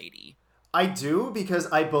random lady? I do,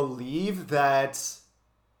 because I believe that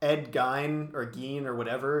Ed Gein or Gein or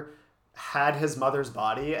whatever had his mother's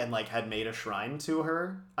body and like had made a shrine to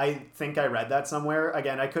her. I think I read that somewhere.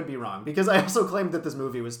 Again, I could be wrong, because I also claimed that this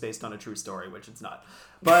movie was based on a true story, which it's not.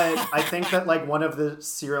 But I think that like one of the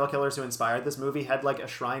serial killers who inspired this movie had like a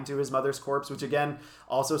shrine to his mother's corpse, which again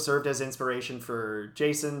also served as inspiration for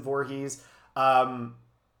Jason Voorhees.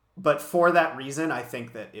 But for that reason, I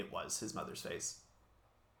think that it was his mother's face.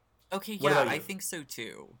 Okay, What yeah, about I you? think so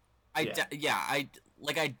too. Yeah. I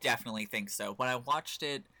definitely think so. When I watched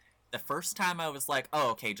it the first time, I was like,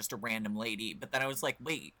 oh, okay, just a random lady. But then I was like,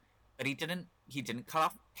 wait, but he didn't cut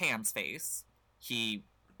off Pam's face. He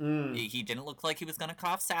He didn't look like he was gonna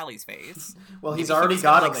cough Sally's face. Well, he's Maybe he already was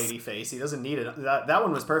gonna, got a like, lady face. He doesn't need it. That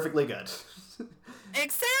one was perfectly good.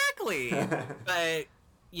 exactly. But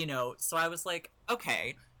so I was like,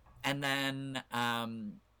 okay. And then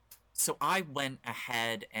so I went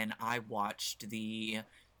ahead and I watched the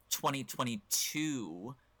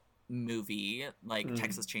 2022 movie, like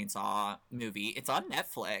Texas Chainsaw movie. It's on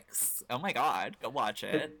Netflix. Oh my god, go watch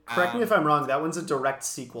it. Correct me if I'm wrong. That one's a direct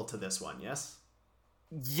sequel to this one. Yes.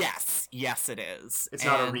 Yes, it is. It's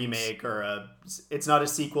not a remake or a. It's not a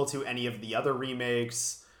sequel to any of the other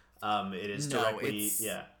remakes. It is directly.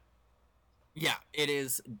 Yeah, it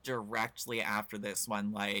is directly after this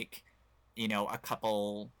one. Like, a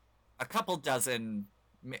couple dozen,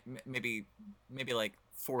 maybe like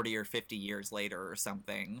 40 or 50 years later or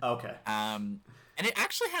something. Okay. And it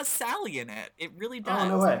actually has Sally in it. It really does. Oh,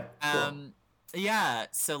 no way. Cool. Yeah.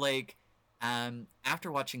 So like,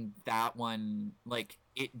 after watching that one, like,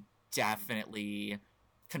 it definitely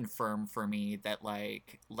confirmed for me that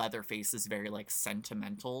like Leatherface is very like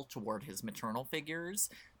sentimental toward his maternal figures,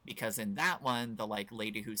 because in that one, the like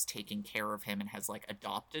lady who's taking care of him and has like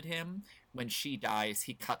adopted him, when she dies,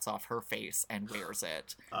 he cuts off her face and wears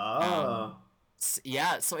it. Oh.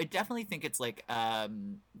 Yeah, so I definitely think it's like a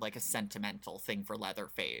sentimental thing for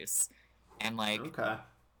Leatherface. And like, okay.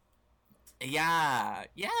 Yeah,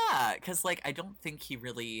 because like I don't think he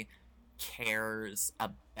really cares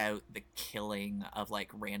about the killing of like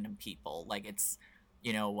random people. Like, it's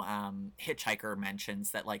Hitchhiker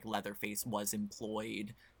mentions that like Leatherface was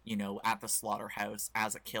employed at the slaughterhouse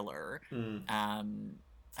as a killer. I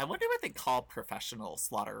wonder what they call professional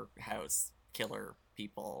slaughterhouse killer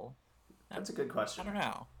people. That's a good question. I don't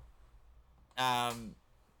know.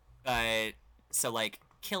 But so like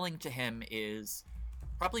killing to him is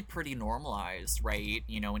probably pretty normalized, right?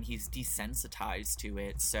 And he's desensitized to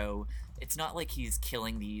it, so it's not like he's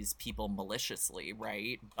killing these people maliciously,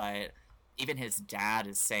 right? But even his dad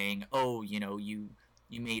is saying, oh, you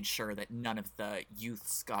made sure that none of the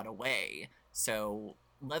youths got away. So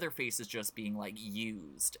Leatherface is just being like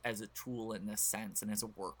used as a tool in this sense, and as a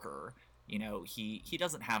worker. He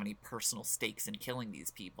doesn't have any personal stakes in killing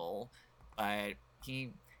these people, but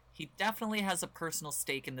he definitely has a personal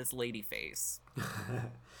stake in this lady face.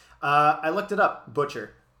 I looked it up.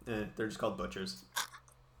 Butcher. They're just called butchers.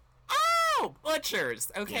 Oh,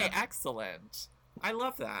 butchers. Okay, Yeah. Excellent. I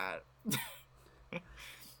love that.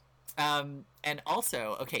 And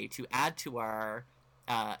also, okay, to add to our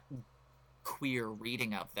queer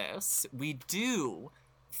reading of this, we do,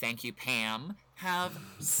 thank you, Pam, have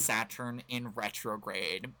Saturn in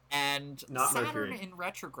retrograde. And Not Saturn Mercury. in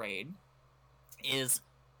retrograde is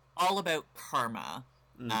all about karma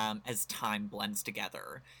as time blends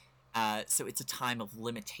together. So it's a time of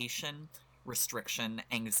limitation, restriction,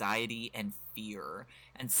 anxiety, and fear.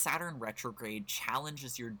 And Saturn retrograde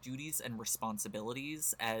challenges your duties and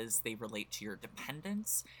responsibilities as they relate to your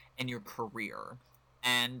dependence and your career.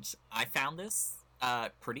 And I found this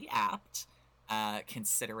pretty apt,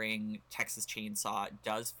 considering Texas Chainsaw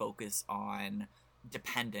does focus on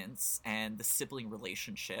dependence and the sibling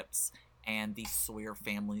relationships and the Sawyer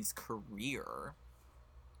family's career.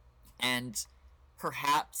 And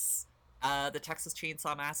perhaps the Texas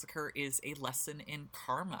Chainsaw Massacre is a lesson in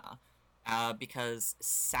karma, because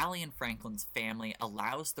Sally and Franklin's family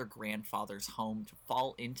allows their grandfather's home to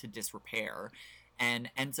fall into disrepair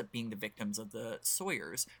and ends up being the victims of the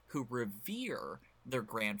Sawyers, who revere their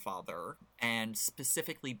grandfather and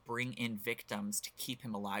specifically bring in victims to keep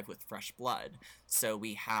him alive with fresh blood. So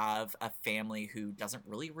we have a family who doesn't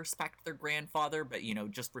really respect their grandfather, but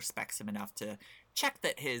just respects him enough to check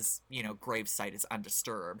that his gravesite is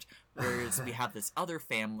undisturbed, whereas we have this other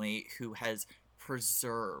family who has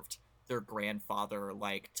preserved their grandfather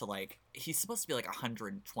he's supposed to be like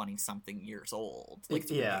 120 something years old. Like,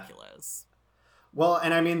 it's ridiculous. Well,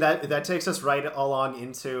 and I mean that takes us right along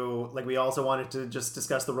into, like, we also wanted to just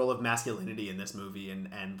discuss the role of masculinity in this movie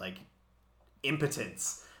and like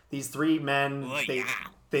impotence. These three men,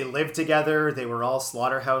 they lived together. They were all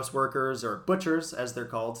slaughterhouse workers, or butchers as they're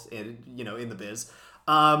called in the biz.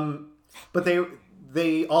 But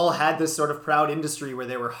they all had this sort of proud industry where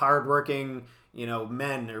they were hardworking,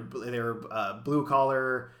 men, or they were blue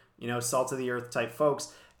collar, salt of the earth type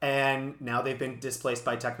folks. And now they've been displaced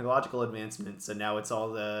by technological advancements, and now it's all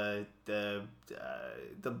the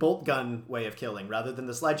bolt gun way of killing rather than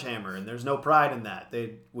the sledgehammer, and there's no pride in that.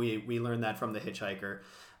 We learned that from the Hitchhiker.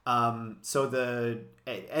 And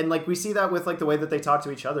like we see that with like the way that they talk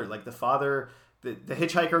to each other. Like the father, the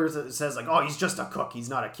Hitchhiker says like, "Oh, he's just a cook. He's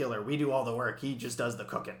not a killer. We do all the work. He just does the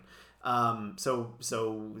cooking." So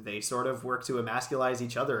they sort of work to emasculize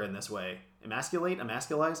each other in this way.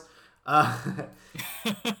 emasculize, uh,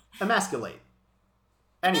 emasculate.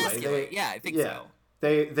 Anyway, Emasculate. Yeah, I think so.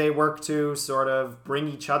 they work to sort of bring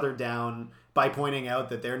each other down by pointing out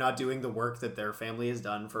that they're not doing the work that their family has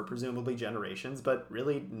done for presumably generations, but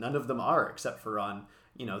really none of them are, except for on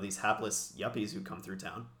these hapless yuppies who come through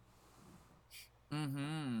town.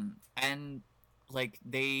 Mm-hmm. And like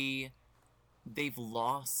they've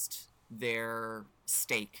lost their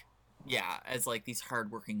stake, yeah, as like these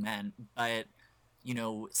hardworking men, but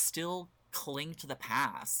still cling to the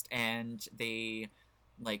past, and they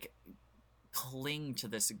like cling to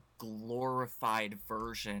this glorified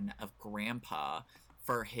version of Grandpa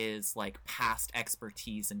for his like past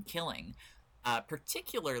expertise in killing,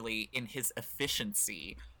 particularly in his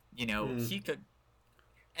efficiency. He Mm. could,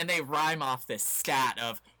 and they rhyme off this stat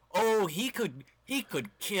of, oh, he could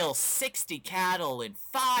kill 60 cattle in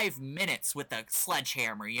 5 minutes with a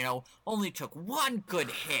sledgehammer. Only took one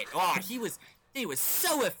good hit. Oh, he was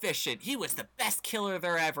so efficient. He was the best killer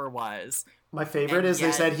there ever was. My favorite And is they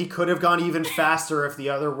yet, said he could have gone even faster if the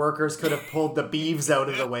other workers could have pulled the beeves out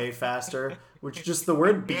of the way faster, which just the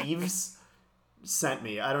word beeves sent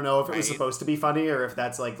me. I don't know if it was right? supposed to be funny or if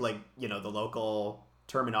that's like the local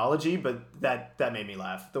terminology, but that made me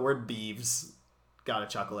laugh. The word beeves got a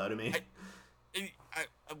chuckle out of me.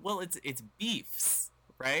 Well, it's beefs,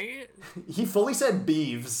 right? He fully said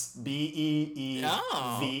beeves,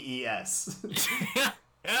 Oh. Beeves,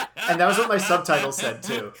 and that was what my subtitle said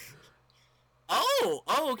too. Oh,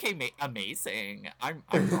 okay, amazing. I'm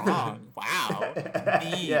wrong. Wow,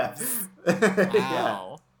 Yeah, Beebs. yeah.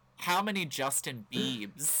 Wow, how many Justin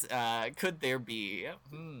Biebs could there be?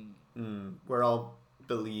 We're all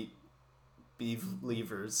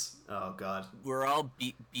beavers. Oh God, We're all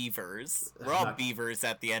beavers. We're I'm all not. beavers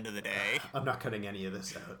at the end of the day. I'm not cutting any of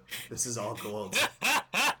this out. This is all gold.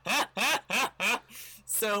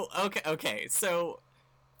 So okay. So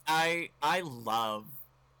I love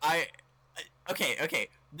I okay.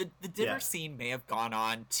 The dinner Yeah, scene may have gone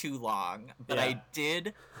on too long, but yeah, I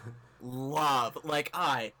did love, like,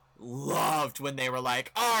 I loved when they were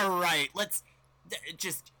like, all right, let's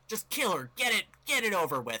just kill her, get it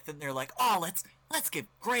over with. And they're like, oh, let's give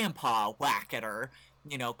Grandpa a whack at her.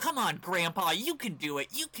 Come on, Grandpa, you can do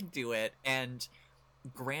it. And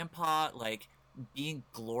Grandpa, like, being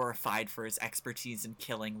glorified for his expertise in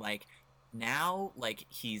killing, like, now, like,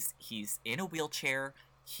 he's in a wheelchair.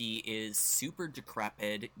 He is super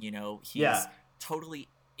decrepit. He's yeah, totally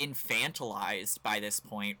infantilized by this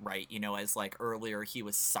point, right? As like earlier he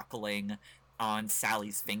was suckling on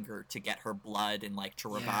Sally's finger to get her blood and like to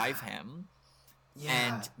yeah, revive him. yeah,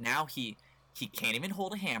 And now he can't even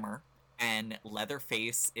hold a hammer, and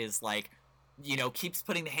Leatherface is like, keeps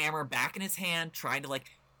putting the hammer back in his hand, trying to like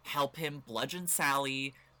help him bludgeon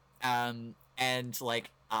Sally. And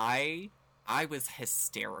like I was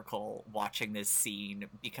hysterical watching this scene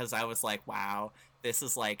because I was like, wow, this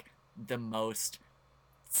is like the most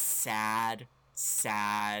sad,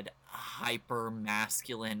 hyper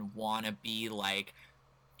masculine wannabe, like,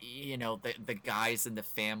 the guys in the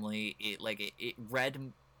family. It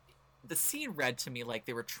read, the scene read to me like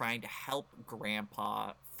they were trying to help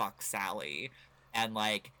Grandpa fuck Sally, and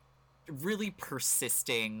like really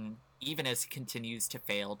persisting, even as he continues to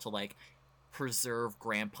fail, to like preserve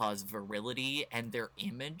Grandpa's virility and their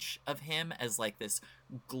image of him as like this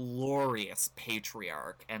glorious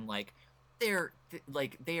patriarch. And like they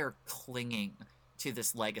are clinging to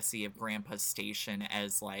this legacy of Grandpa's station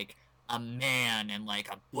as like a man and like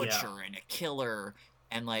a yeah, butcher and a killer,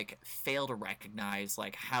 and like fail to recognize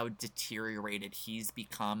like how deteriorated he's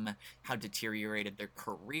become, how deteriorated their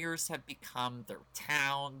careers have become, their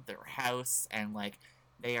town, their house. And like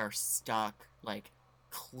they are stuck, like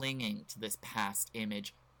clinging to this past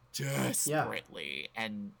image yeah. desperately,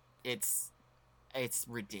 and it's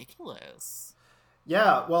ridiculous.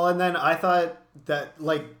 Yeah, well, and then I thought that,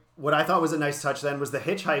 like, what I thought was a nice touch then was the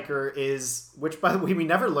hitchhiker is, which, by the way, we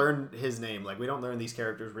never learn his name. Like, we don't learn these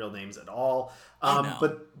characters' real names at all. Oh no.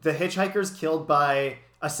 But the hitchhiker's killed by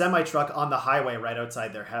a semi truck on the highway right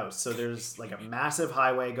outside their house. So there's like a massive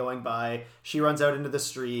highway going by. She runs out into the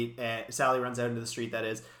street, and Sally runs out into the street, that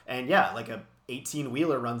is. And yeah, like a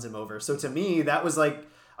 18-wheeler runs him over. So to me, that was like,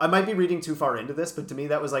 I might be reading too far into this, but to me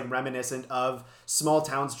that was like reminiscent of small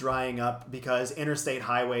towns drying up because interstate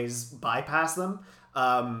highways bypass them.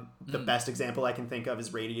 The best example I can think of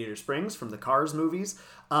is Radiator Springs from the Cars movies.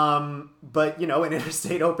 But an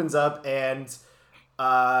interstate opens up and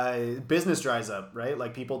business dries up, right?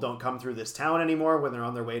 Like people don't come through this town anymore when they're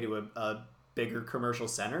on their way to a bigger commercial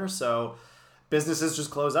center. So businesses just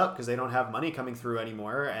close up because they don't have money coming through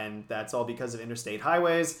anymore, and that's all because of interstate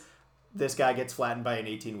highways. this guy gets flattened by an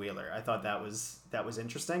 18-wheeler. I thought that was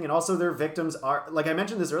interesting. And also their victims are, like I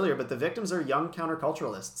mentioned this earlier, but the victims are young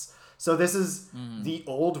counterculturalists. So this is the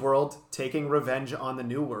old world taking revenge on the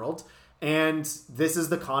new world. And this is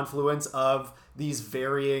the confluence of these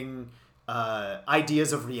varying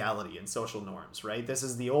ideas of reality and social norms, right? This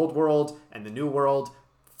is the old world and the new world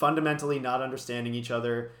fundamentally not understanding each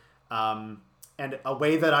other. And a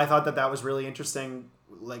way that I thought that was really interesting,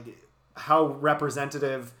 like how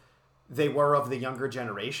representative they were of the younger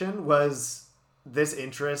generation, was this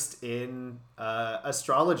interest in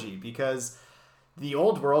astrology, because the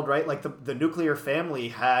old world, right, like the nuclear family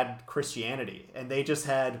had Christianity, and they just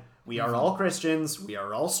had, we are all Christians, we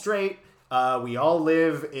are all straight, we all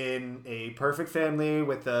live in a perfect family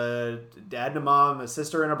with a dad and a mom, a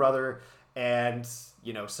sister and a brother, and,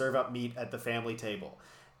 you know, serve up meat at the family table.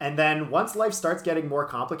 And then once life starts getting more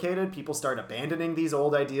complicated, people start abandoning these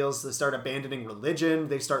old ideals. They start abandoning religion.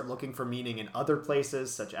 They start looking for meaning in other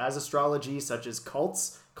places, such as astrology, such as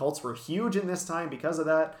cults. Cults were huge in this time because of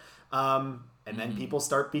that. And then people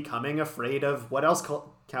start becoming afraid of what else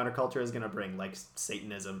counterculture is going to bring, like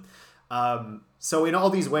Satanism. So in all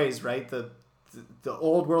these ways, right, the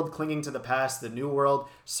old world clinging to the past, the new world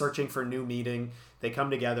searching for new meaning, they come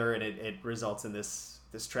together, and it results in this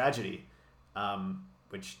tragedy.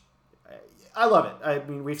 Which I love it. I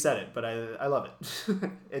mean, we've said it, but I love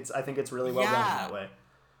it. I think it's really well done in that way.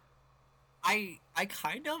 I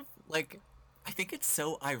kind of like, I think it's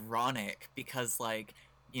so ironic because, like,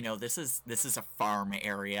 you know, this is a farm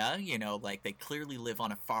area, you know, like they clearly live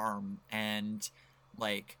on a farm, and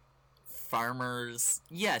like farmers,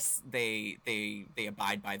 yes, they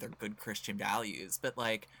abide by their good Christian values, but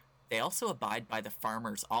like they also abide by the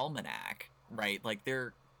farmer's almanac, right? Like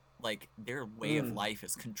their way of life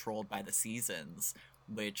is controlled by the seasons,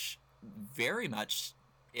 which very much,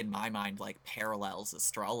 in my mind, like parallels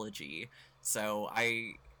astrology. So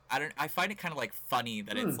I find it kind of like funny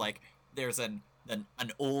that it's like there's an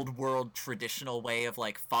old world traditional way of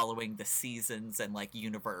like following the seasons and like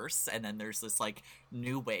universe, and then there's this like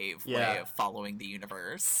new way of following the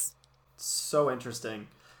universe. So interesting.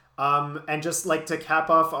 And just like to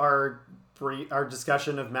cap off our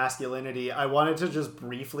discussion of masculinity, I wanted to just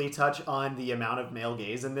briefly touch on the amount of male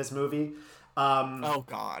gaze in this movie. Oh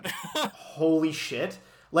God. Holy shit.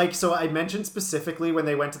 Like, so I mentioned specifically when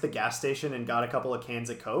they went to the gas station and got a couple of cans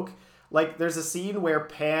of Coke. Like, there's a scene where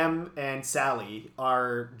Pam and Sally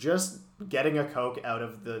are just getting a Coke out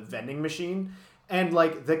of the vending machine, and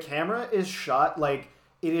like the camera is shot like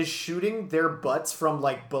it is shooting their butts from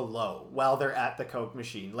like below while they're at the Coke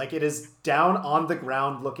machine. Like, it is down on the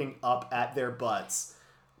ground looking up at their butts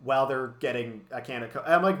while they're getting a can of Coke.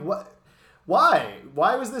 I'm like, what? Why?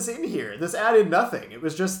 Why was this in here? This added nothing. It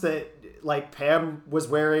was just that like Pam was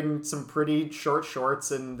wearing some pretty short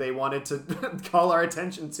shorts and they wanted to call our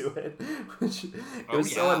attention to it, which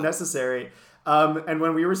was so unnecessary. And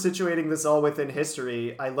when we were situating this all within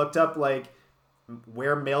history, I looked up like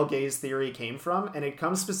where male gaze theory came from, and it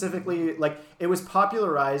comes specifically, like, it was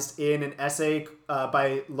popularized in an essay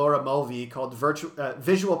by Laura Mulvey called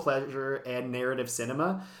Visual Pleasure and Narrative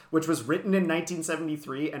Cinema, which was written in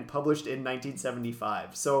 1973 and published in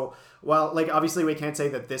 1975. So while, like, obviously we can't say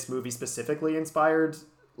that this movie specifically inspired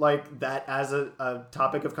like that as a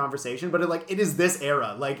topic of conversation, but it is this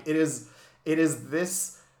era, like it is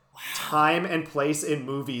this time and place in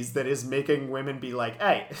movies that is making women be like,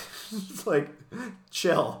 hey, like,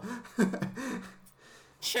 chill.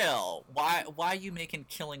 Chill. Why are you making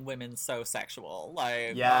killing women so sexual?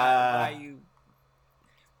 Like, yeah. why you,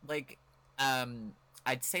 like,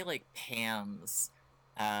 I'd say like Pam's,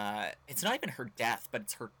 it's not even her death, but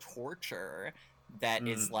it's her torture that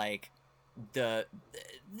is like the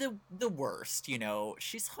worst, you know.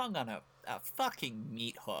 She's hung on a fucking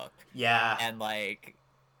meat hook. Yeah. And like,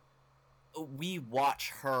 we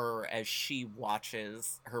watch her as she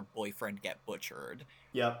watches her boyfriend get butchered.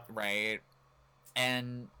 Yep. Right?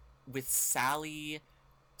 And with Sally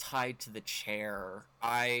tied to the chair,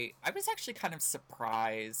 I was actually kind of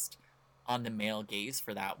surprised on the male gaze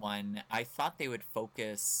for that one. I thought they would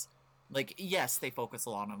focus, like, yes, they focus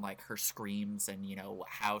a lot on like her screams and, you know,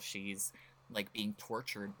 how she's like being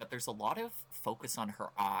tortured, but there's a lot of focus on her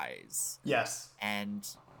eyes. Yes. And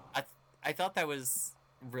I thought that was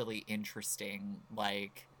really interesting.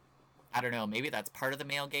 Like, I don't know, maybe that's part of the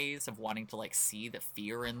male gaze of wanting to like see the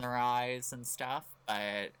fear in their eyes and stuff,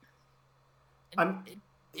 but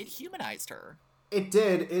it humanized her. It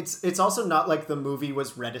did. It's also not like the movie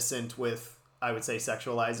was reticent with I would say,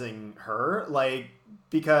 sexualizing her, like,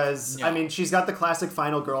 because I No. mean, she's got the classic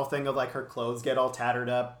final girl thing of like her clothes get all tattered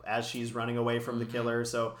up as she's running away from the killer.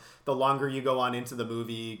 So the longer you go on into the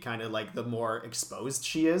movie, kind of like the more exposed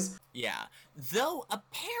she is. Yeah. Though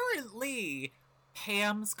apparently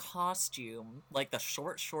Pam's costume, like the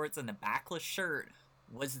short shorts and the backless shirt,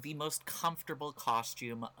 was the most comfortable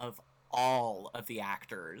costume of all of the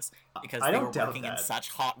actors because I they were don't doubt working in that. such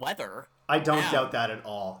hot weather. I don't Yeah. doubt that at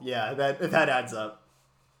all. Yeah, that adds up.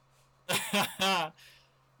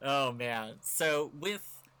 Oh man. So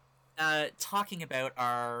with talking about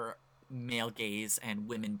our male gaze and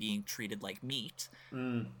women being treated like meat,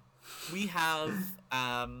 Mm. we have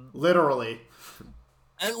Literally.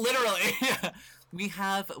 literally we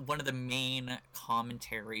have one of the main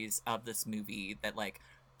commentaries of this movie that like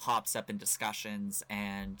pops up in discussions,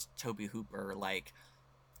 and Toby Hooper like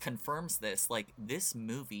confirms this. Like, this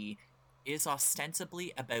movie is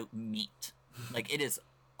ostensibly about meat. Like, it is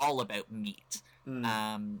all about meat.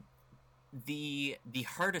 Mm. The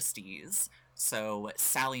Hardesties, so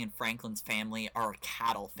Sally and Franklin's family, are a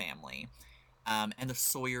cattle family, and the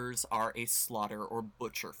Sawyers are a slaughter or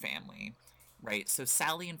butcher family, right? So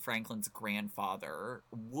Sally and Franklin's grandfather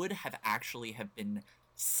would have actually have been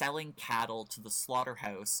selling cattle to the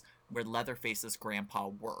slaughterhouse where Leatherface's grandpa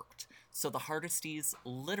worked. So the Hardesties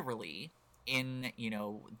literally, in,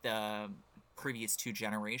 the previous two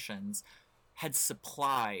generations, had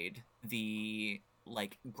supplied the,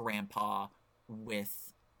 like, grandpa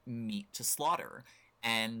with meat to slaughter.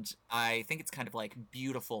 And I think it's kind of like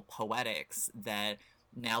beautiful poetics that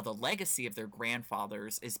now the legacy of their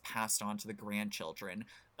grandfathers is passed on to the grandchildren,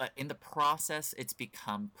 but in the process, it's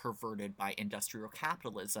become perverted by industrial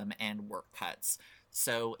capitalism and work cuts.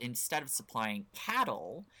 So instead of supplying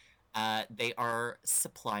cattle, they are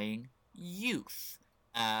supplying youth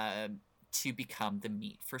to become the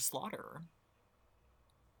meat for slaughter.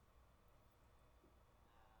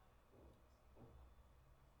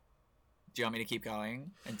 Do you want me to keep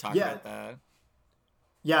going and talk Yeah. about the?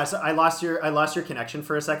 Yeah, so I lost your connection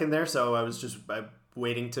for a second there, so I was just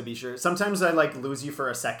waiting to be sure. Sometimes I like lose you for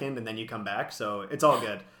a second and then you come back, so it's all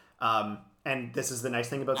good. And this is the nice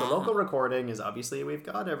thing about the local recording is obviously we've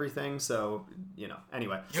got everything, so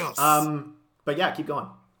anyway. Yes. But yeah, keep going.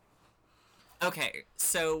 Okay,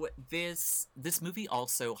 so this movie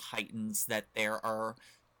also heightens that there are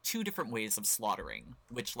two different ways of slaughtering,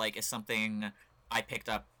 which like is something I picked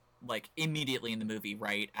up like immediately in the movie,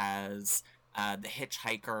 right? As the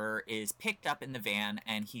hitchhiker is picked up in the van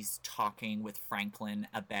and he's talking with Franklin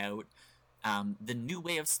about the new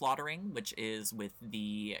way of slaughtering, which is with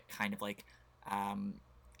the kind of like um,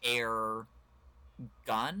 air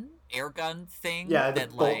air gun thing Yeah, the that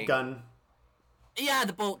bolt like gun. yeah,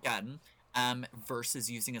 the bolt gun,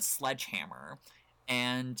 versus using a sledgehammer.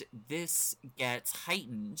 And this gets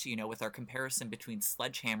heightened, with our comparison between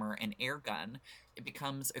sledgehammer and air gun. It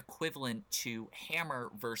becomes equivalent to hammer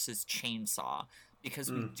versus chainsaw, because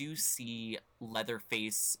we do see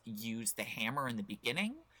Leatherface use the hammer in the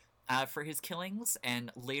beginning for his killings,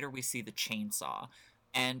 and later we see the chainsaw.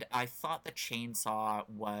 And I thought the chainsaw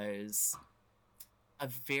was a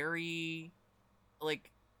very,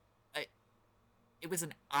 like, it was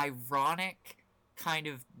an ironic kind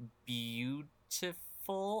of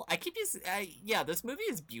beautiful. I keep using, yeah, this movie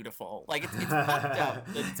is beautiful. Like it's fucked up,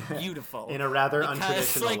 but it's beautiful In a rather because,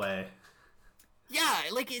 untraditional like, way. yeah,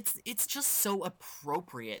 like it's just so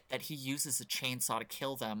appropriate that he uses a chainsaw to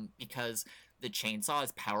kill them because the chainsaw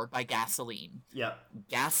is powered by gasoline. Yeah.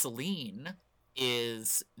 Gasoline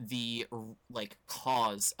is the like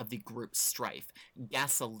cause of the group's strife.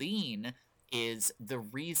 Gasoline is the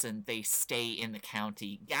reason they stay in the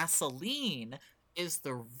county. Gasoline is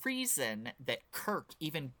the reason that Kirk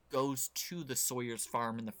even goes to the Sawyer's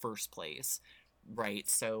farm in the first place, right?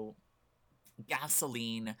 So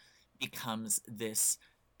gasoline becomes this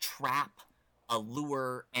trap, a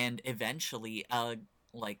lure, and eventually a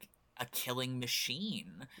killing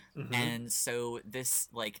machine. Mm-hmm. And so this,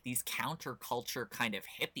 like, these counterculture kind of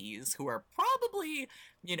hippies who are probably,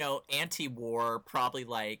 anti-war, probably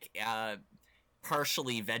like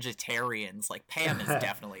partially vegetarians. Like Pam is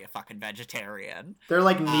definitely a fucking vegetarian. They're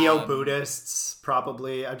like neo-Buddhists,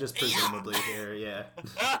 probably. I'm just Yeah. presumably here, yeah.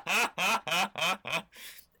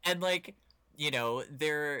 And like,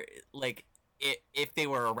 they're like, if they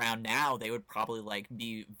were around now, they would probably like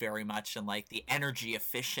be very much in like the energy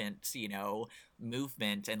efficient,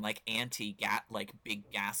 movement and like anti-gas, like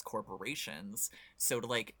big gas corporations. So to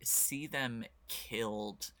like see them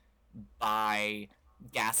killed by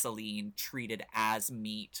gasoline treated as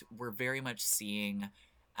meat, we're very much seeing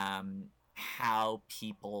how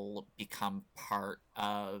people become part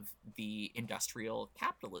of the industrial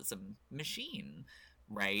capitalism machine,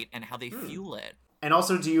 right? And how they Hmm. fuel it. And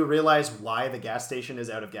also, do you realize why the gas station is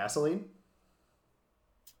out of gasoline?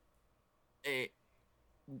 it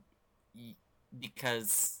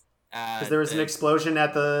because Because there was an the explosion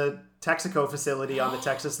at the Texaco facility on the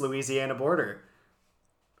Texas-Louisiana border.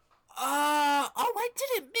 oh, I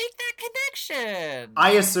didn't make that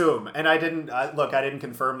I connection. assume, and I didn't look. I didn't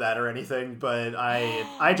confirm that or anything, but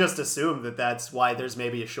I just assume that that's why there's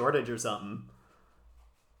maybe a shortage or something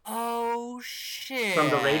Oh from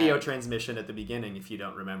the radio shit. transmission at the beginning. If you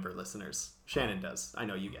don't remember, listeners, Shannon does. I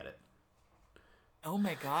know you get it. Oh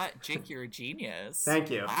my god, Jake, you're a genius. Thank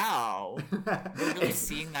you. Wow. We're really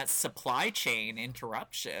seeing that supply chain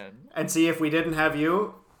interruption. And see, if we didn't have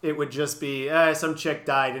you, it would just be some chick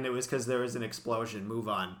died and it was because there was an explosion. Move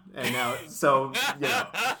on. And now, so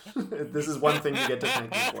this is one thing you get to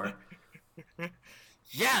thank me for.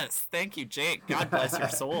 Yes, thank you, Jake. God bless your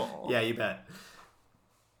soul. Yeah, you bet.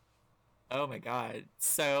 Oh my god.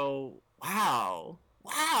 So, wow.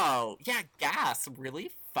 Wow. Yeah, gas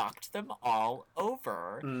really fucked them all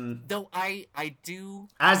over. Mm. Though I do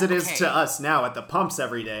As it is to okay. us now at the pumps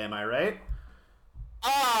every day. Am I right?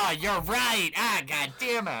 Oh, you're right. Ah, god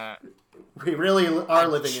damn it. We really are Ah,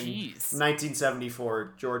 living in jeez.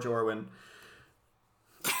 1974, George Orwin.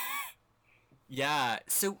 Yeah.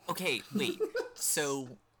 So, okay, wait.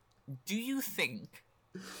 So, do you think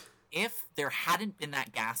if there hadn't been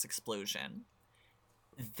that gas explosion,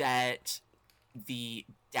 that the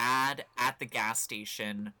dad at the gas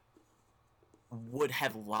station would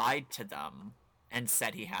have lied to them and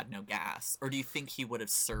said he had no gas? Or do you think he would have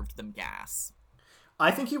served them gas?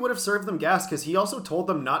 I think he would have served them gas because he also told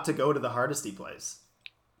them not to go to the Hardesty place.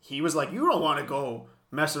 He was like, "You don't want to go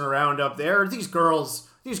messing around up there. These girls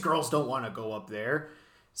don't want to go up there."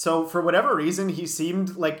 So for whatever reason, he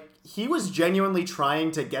seemed like he was genuinely trying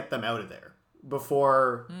to get them out of there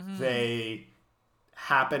before Mm-hmm. they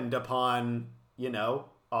happened upon,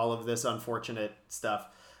 all of this unfortunate stuff.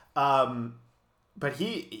 Um, but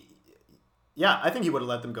yeah, I think he would have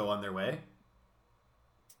let them go on their way.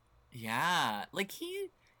 Yeah. Like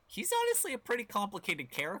he's honestly a pretty complicated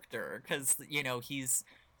character because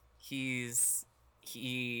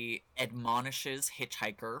he admonishes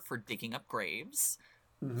Hitchhiker for digging up graves,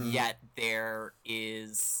 Hmm. yet there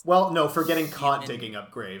is Well, no, for getting caught human. digging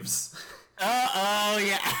up graves. Oh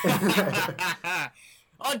yeah.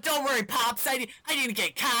 Oh, don't worry, pops. I didn't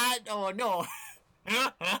get caught. Oh no.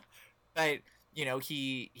 But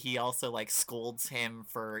he also like scolds him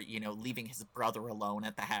for leaving his brother alone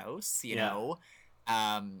at the house. Yeah.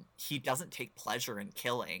 He doesn't take pleasure in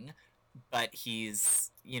killing, but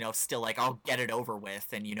he's still like, I'll get it over with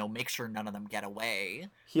and make sure none of them get away.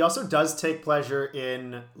 He also does take pleasure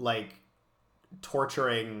in like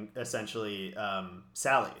torturing essentially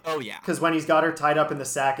Sally. Oh yeah. Because when he's got her tied up in the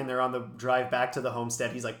sack and they're on the drive back to the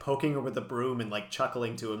homestead, he's like poking her with a broom and like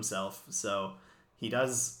chuckling to himself. So he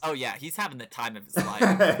does. Oh yeah, he's having the time of his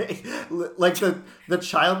life. Like the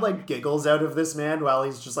child like giggles out of this man while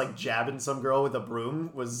he's just like jabbing some girl with a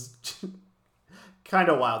broom was kind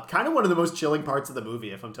of wild. Kind of one of the most chilling parts of the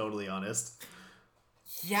movie, if I'm totally honest.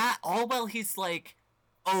 Yeah, all while he's like,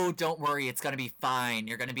 oh, don't worry, it's gonna be fine.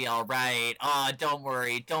 You're gonna be all right. Oh, don't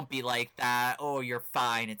worry, don't be like that. Oh, you're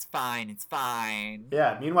fine. It's fine. It's fine.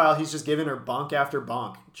 Yeah. Meanwhile, he's just giving her bonk after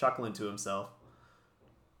bonk, chuckling to himself.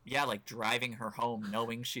 Yeah, like driving her home,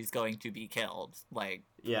 knowing she's going to be killed. Like,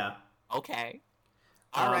 Yeah. okay,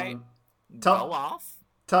 all right, Um, go tell off.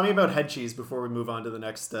 tell me about head cheese before we move on to the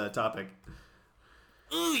next topic.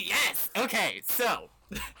 Ooh, yes. Okay, so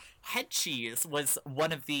Head Cheese was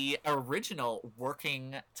one of the original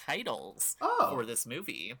working titles Oh, for this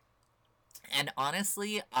movie, and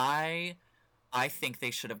honestly, I think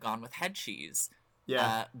they should have gone with Head Cheese,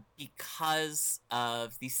 yeah. because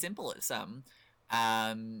of the symbolism,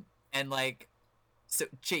 and like, so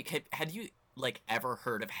Jake, had you like ever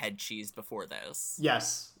heard of Head Cheese before this?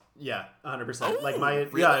 Yes. Yeah, 100%. Like Oh, my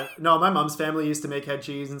really? yeah, no, my mom's family used to make head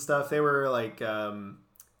cheese and stuff. They were like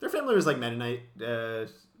their family was like Mennonite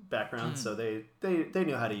background, Hmm. so they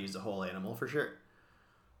knew how to use a whole animal for sure.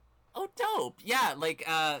 Oh, dope. Yeah, like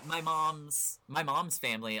my mom's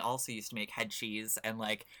family also used to make head cheese, and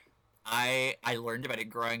like I learned about it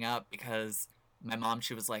growing up because my mom,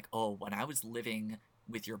 she was like, "Oh, when I was living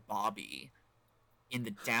with your Bobby in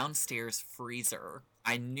the downstairs freezer,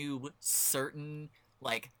 I knew certain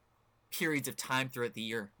like periods of time throughout the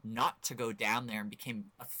year not to go down there and became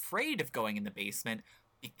afraid of going in the basement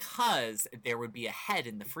because there would be a head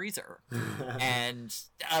in the freezer." And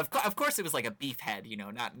of course it was like a beef head,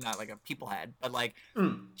 not like a people head, but like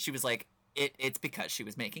Mm. she was like, it's because she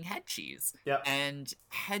was making head cheese. Yep. And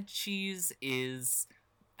head cheese is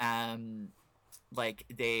um like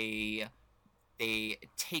they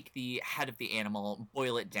take the head of the animal,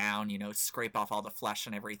 boil it down, scrape off all the flesh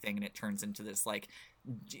and everything, and it turns into this like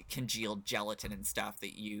congealed gelatin and stuff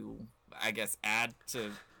that you, I guess, add to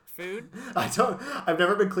food. I've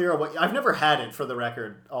never been clear on I've never had it, for the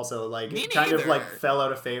record. Also, like, Me it kind of neither. like fell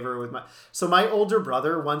out of favor with my older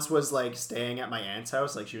brother once was like staying at my aunt's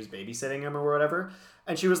house, like she was babysitting him or whatever,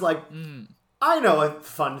 and she was like, I know a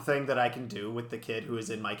fun thing that I can do with the kid who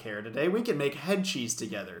is in my care today. We can make head cheese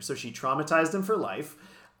together. So she traumatized him for life.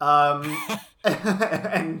 And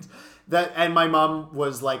my mom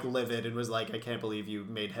was like livid and was like, I can't believe you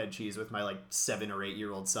made head cheese with my like 7 or 8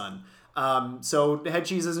 year old son. So head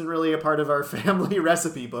cheese isn't really a part of our family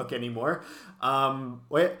recipe book anymore.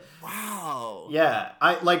 Wow. Yeah,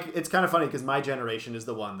 it's kind of funny because my generation is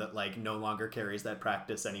the one that like no longer carries that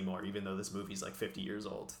practice anymore, even though this movie's like 50 years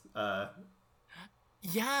old.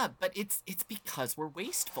 Yeah, but it's because we're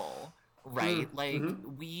wasteful, right?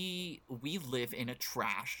 Mm-hmm. We live in a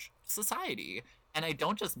trash society. And I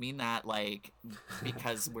don't just mean that like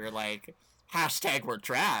because we're like hashtag we're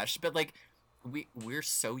trash, but like we're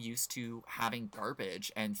so used to having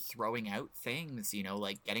garbage and throwing out things,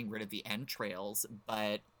 like getting rid of the entrails,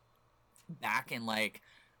 but back in like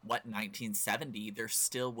 1970, there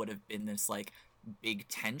still would have been this like big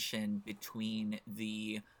tension between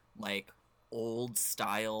the like old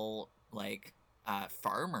style like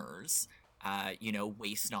farmers,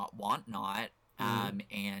 waste not want not,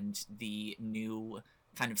 and the new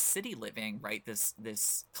kind of city living, right?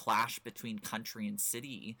 This clash between country and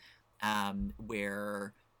city,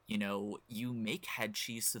 where you make head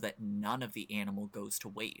cheese so that none of the animal goes to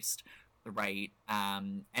waste, right?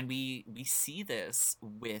 And we see this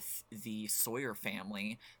with the Sawyer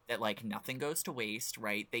family, that like nothing goes to waste,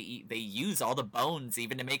 right? They use all the bones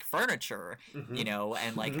even to make furniture,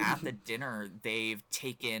 and like at the dinner they've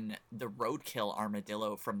taken the roadkill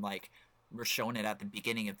armadillo from like, we're showing it at the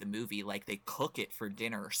beginning of the movie, like they cook it for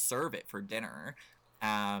dinner, serve it for dinner,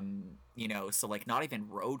 so like not even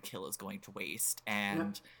roadkill is going to waste,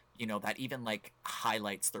 and that even like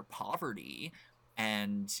highlights their poverty.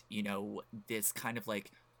 And this kind of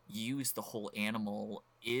like use the whole animal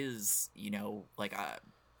is like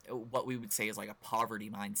what we would say is like a poverty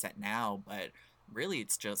mindset now, but really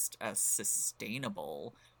it's just a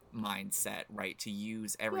sustainable mindset, right? To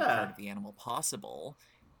use every part of the animal possible.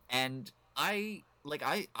 And I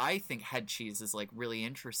think head cheese is like really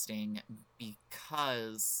interesting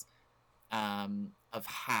because of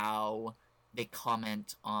how they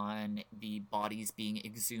comment on the bodies being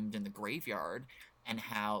exhumed in the graveyard, and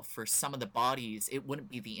how for some of the bodies it wouldn't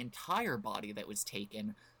be the entire body that was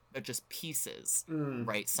taken, but just pieces,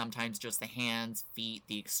 right? Sometimes just the hands, feet,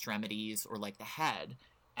 the extremities, or like the head.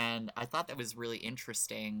 And I thought that was really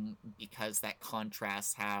interesting because that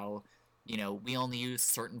contrasts how, we only use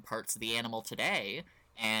certain parts of the animal today,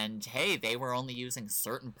 and hey, they were only using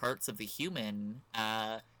certain parts of the human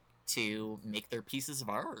to make their pieces of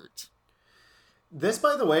art. This,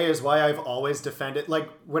 by the way, is why I've always defended, like,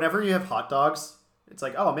 whenever you have hot dogs, it's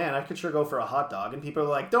like, oh man, I could sure go for a hot dog. And people are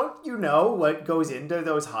like, don't you know what goes into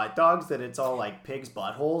those hot dogs? That it's all like pigs'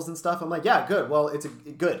 buttholes and stuff. I'm like, yeah, good. Well,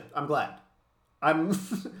 good. I'm glad.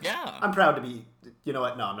 Yeah. I'm proud to be, you know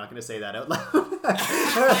what? No, I'm not going to say that out loud.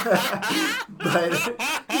 But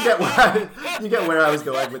you get where I was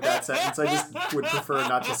going with that sentence. I just would prefer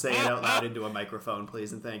not to say it out loud into a microphone,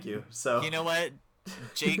 please, and thank you. So, you know what?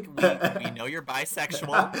 Jake, we know you're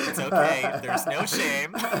bisexual. It's okay. There's no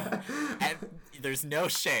shame. And there's no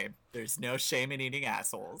shame. There's no shame in eating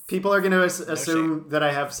assholes. People are going to assume that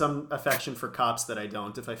I have some affection for cops that I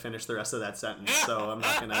don't if I finish the rest of that sentence. So I'm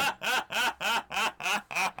not going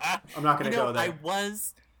to go there. I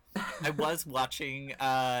was watching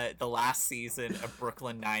the last season of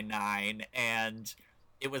Brooklyn Nine-Nine, and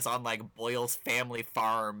it was on like Boyle's family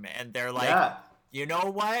farm, and they're like, you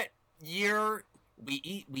know what? We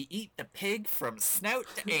eat the pig from snout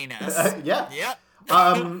to anus. Yeah. Yep.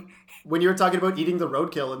 When you were talking about eating the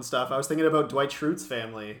roadkill and stuff, I was thinking about Dwight Schrute's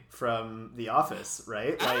family from The Office,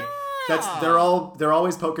 right? Like they're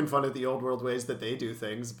always poking fun at the old world ways that they do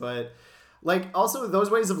things, but like also those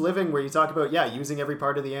ways of living where you talk about using every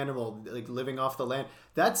part of the animal, like living off the land.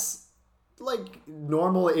 That's like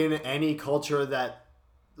normal in any culture that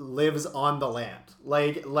lives on the land,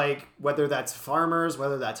 like whether that's farmers,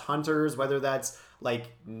 whether that's hunters, whether that's like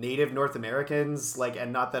native North Americans, like,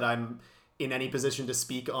 and not that I'm in any position to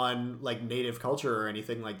speak on like native culture or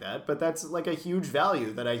anything like that, but that's like a huge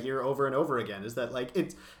value that I hear over and over again, is that like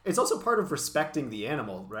it's also part of respecting the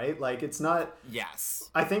animal, right? Like it's not. Yes.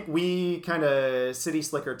 I think we kind of city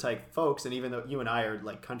slicker type folks, and even though you and I are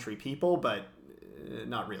like country people, but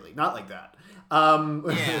not really, not like that.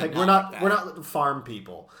 Yeah, like not like we're that. not farm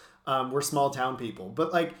people. We're small town people,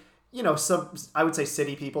 but like, you know, I would say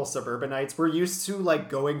city people, suburbanites, we're used to like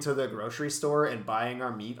going to the grocery store and buying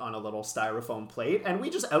our meat on a little styrofoam plate, and we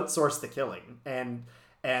just outsource the killing and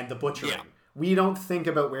the butchering. Yeah. We don't think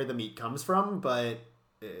about where the meat comes from, but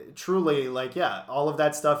truly, like, yeah, all of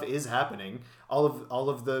that stuff is happening. All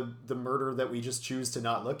of the murder that we just choose to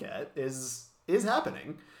not look at is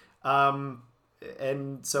happening.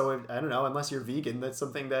 And so I don't know, unless you're vegan, that's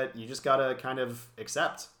something that you just gotta kind of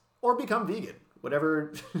accept or become vegan,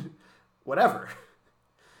 whatever. Whatever.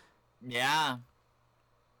 Yeah.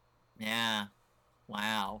 Yeah.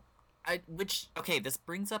 Wow. Okay, this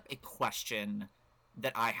brings up a question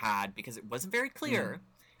that I had because it wasn't very clear.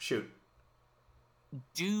 Shoot.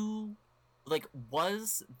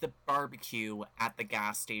 Was the barbecue at the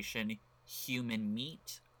gas station human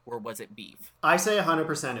meat or was it beef? I say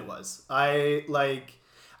 100% it was. I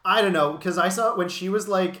don't know, because I saw when she was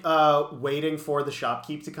like waiting for the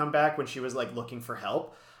shopkeep to come back, when she was like looking for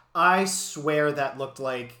help. I swear that looked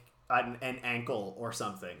like an ankle or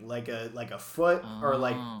something, like a foot or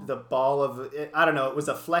like the ball of it. I don't know. It was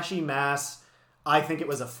a fleshy mass. I think it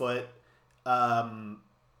was a foot,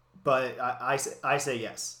 but I say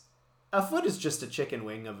yes. A foot is just a chicken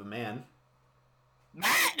wing of a man.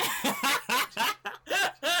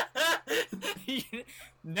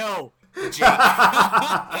 No, Jake.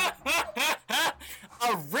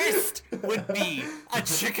 A wrist would be a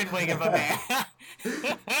chicken wing of a man.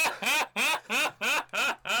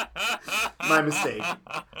 My mistake.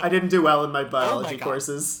 I didn't do well in my biology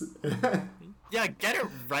courses. Yeah, get it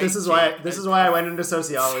right. This is why I went into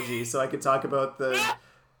sociology, so I could talk about the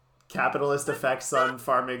capitalist effects on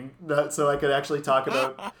farming, so I could actually talk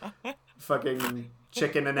about fucking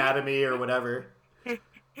chicken anatomy or whatever.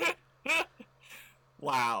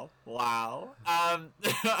 Wow.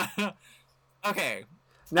 Okay.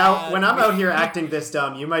 Now, when I'm out here acting this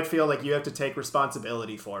dumb, you might feel like you have to take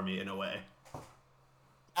responsibility for me in a way.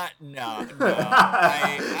 No.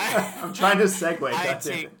 I'm trying to segue.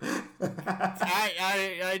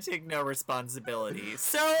 I take no responsibility.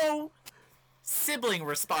 So, sibling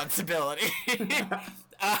responsibility.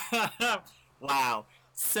 Wow.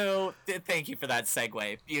 So, thank you for that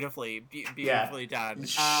segue. Beautifully done.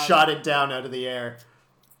 Shot it down out of the air.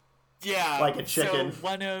 Yeah. Like a chicken. So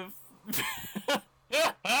one of...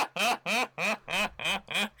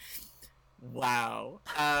 Wow.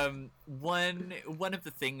 One of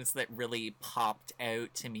the things that really popped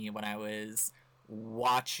out to me when I was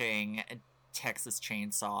watching Texas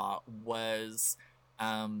Chainsaw was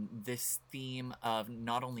this theme of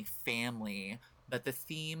not only family, but the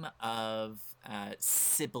theme of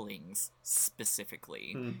siblings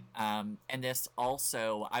specifically. And this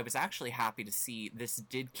also, I was actually happy to see this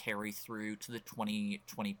did carry through to the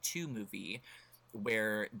 2022 movie,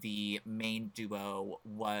 where the main duo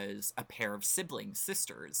was a pair of siblings,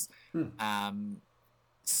 sisters.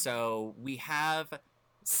 So we have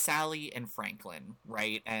Sally and Franklin,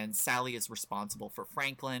 right? And Sally is responsible for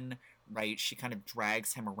Franklin, right? She kind of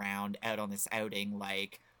drags him around out on this outing,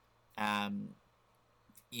 like,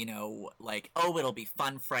 you know, like, oh, it'll be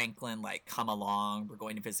fun, Franklin, like, come along, we're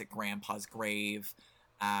going to visit Grandpa's grave.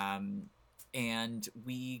 And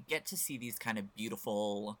we get to see these kind of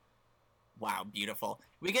beautiful... Wow, beautiful.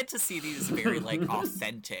 We get to see these very, like,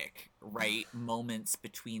 authentic, right, moments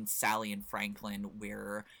between Sally and Franklin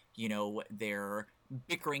where, you know, they're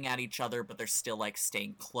bickering at each other, but they're still, like,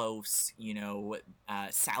 staying close. You know,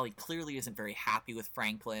 Sally clearly isn't very happy with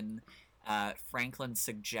Franklin. Franklin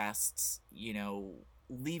suggests, you know,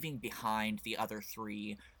 leaving behind the other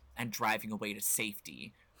three and driving away to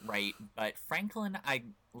safety, right? But Franklin, I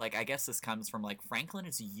guess this comes from, like, Franklin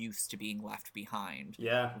is used to being left behind.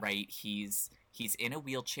 Yeah. Right? He's in a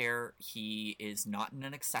wheelchair. He is not in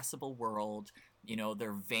an accessible world. You know,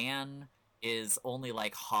 their van is only,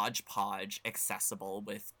 like, hodgepodge accessible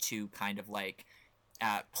with two kind of, like,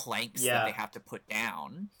 planks that they have to put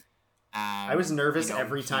down. I was nervous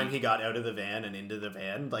every time he got out of the van and into the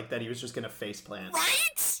van, like, that he was just gonna faceplant.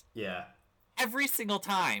 Right? Yeah. Every single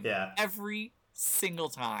time. Yeah. Every single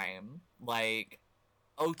time. Like,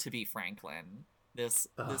 oh, to be Franklin. This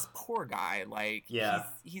poor guy, like,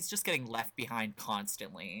 he's just getting left behind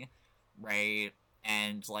constantly, right?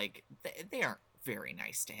 And, like, they aren't very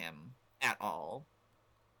nice to him at all.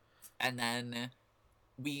 And then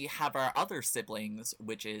we have our other siblings,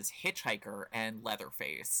 which is Hitchhiker and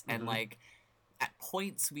Leatherface. And, Mm-hmm. like, at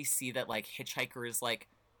points we see that, like, Hitchhiker is, like,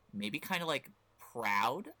 maybe kind of, like,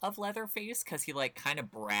 proud of Leatherface, because he, like, kind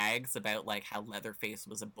of brags about, like, how Leatherface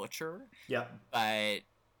was a butcher, Yeah. but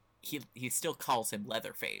he still calls him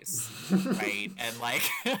Leatherface, right? And, like,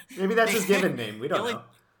 Maybe that's they, his given name. We the don't only know.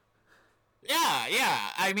 yeah.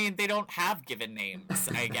 I mean, they don't have given names,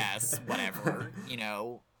 I guess. Whatever,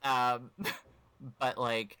 but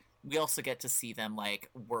like, we also get to see them like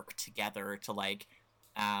work together to like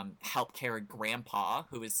help carry Grandpa,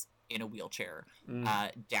 who is in a wheelchair,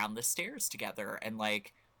 Mm. down the stairs together, and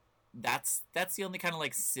like that's the only kind of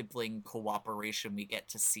like sibling cooperation we get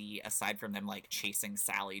to see aside from them like chasing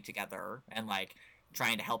Sally together and like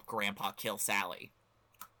trying to help Grandpa kill Sally.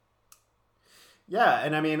 Yeah,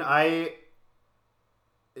 and I mean, I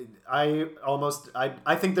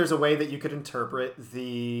think there's a way that you could interpret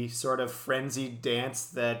the sort of frenzied dance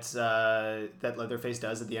that that Leatherface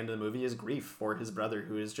does at the end of the movie as grief for his brother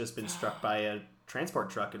who has just been struck by a transport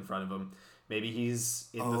truck in front of him. Maybe he's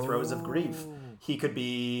in the throes of grief. He could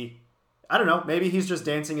be, I don't know, maybe he's just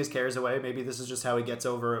dancing his cares away. Maybe this is just how he gets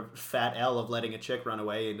over a fat L of letting a chick run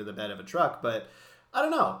away into the bed of a truck. But I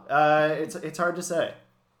don't know. It's hard to say.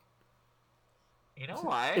 You know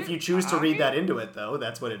what? If you choose to read that into it, though,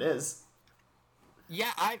 that's what it is.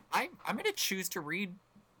 Yeah, I'm gonna choose to read.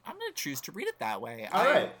 I'm gonna choose to read it that way. All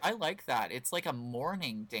right. I like that. It's like a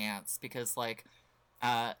morning dance because like,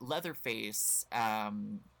 Leatherface,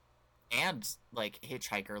 and like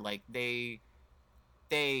Hitchhiker, like they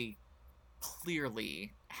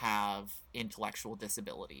clearly have intellectual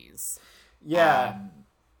disabilities. Yeah.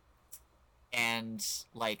 And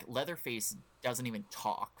like Leatherface doesn't even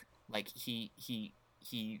talk. Like he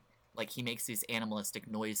like he makes these animalistic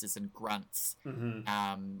noises and grunts,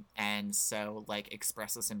 Mm-hmm. and so like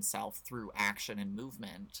expresses himself through action and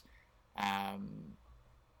movement, and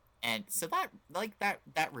so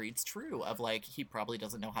that reads true of like he probably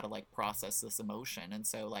doesn't know how to like process this emotion, and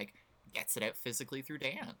so like gets it out physically through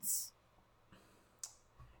dance.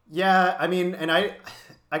 Yeah, I mean, and I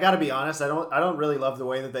got to be honest, I don't really love the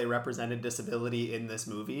way that they represented disability in this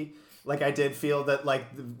movie. Like I did feel that like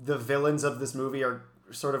the villains of this movie are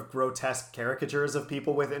sort of grotesque caricatures of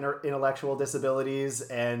people with intellectual disabilities,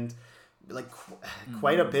 and like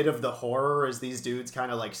quite a bit of the horror is these dudes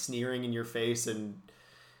kind of like sneering in your face and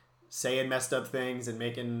saying messed up things and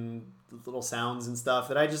making little sounds and stuff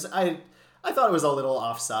that I thought it was a little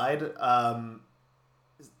offside.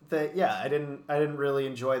 That yeah, I didn't really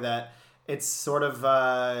enjoy that. It's sort of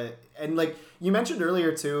and like you mentioned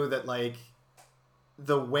earlier too that like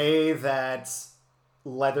the way that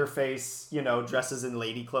Leatherface, dresses in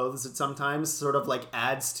lady clothes at sometimes sort of like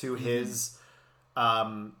adds to his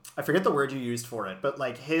I forget the word you used for it, but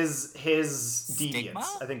like his Stigma?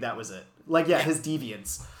 deviance. I think that was it. Like yeah, his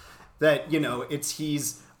deviance. That it's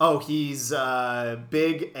he's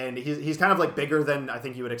big and he's kind of like bigger than I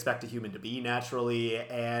think you would expect a human to be naturally,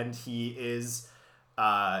 and he is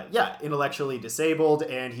intellectually disabled,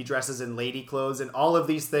 and he dresses in lady clothes, and all of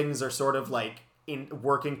these things are sort of like in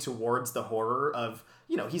working towards the horror of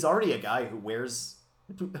he's already a guy who wears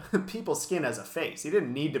people's skin as a face. He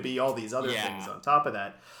didn't need to be all these other things on top of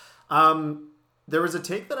that. There was a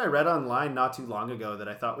take that I read online not too long ago that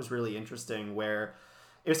I thought was really interesting, where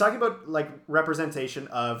it was talking about like representation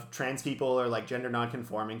of trans people or like gender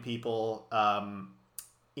nonconforming people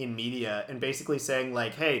in media, and basically saying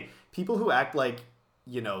like, hey, people who act like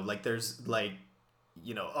like there's like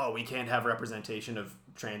oh, we can't have representation of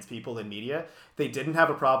trans people in media. They didn't have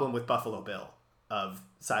a problem with Buffalo Bill of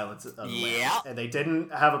Silence of the Lambs, and they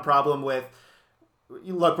didn't have a problem with,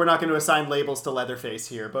 look, we're not going to assign labels to Leatherface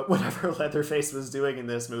here, but whatever Leatherface was doing in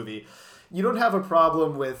this movie, you don't have a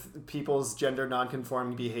problem with people's gender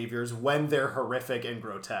nonconforming behaviors when they're horrific and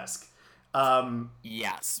grotesque.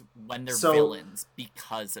 Yes, when they're villains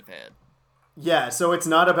because of it. Yeah, so it's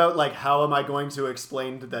not about like, how am I going to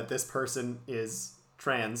explain that this person is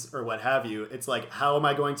trans or what have you. It's like, how am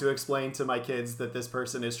I going to explain to my kids that this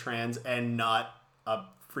person is trans and not a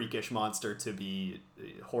freakish monster to be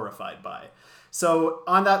horrified by? So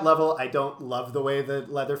on that level, I don't love the way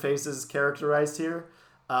that Leatherface is characterized here.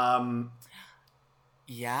 Yeah,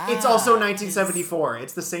 it's also 1974.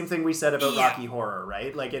 It's the same thing we said about Rocky Horror,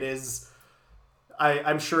 right? Like it is.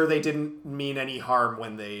 I'm sure they didn't mean any harm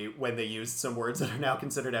when they used some words that are now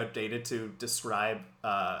considered outdated to describe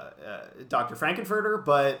Dr. Frankenfurter,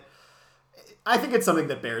 but I think it's something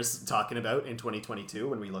that bears talking about in 2022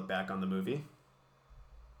 when we look back on the movie.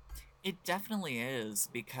 It definitely is,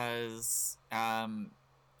 because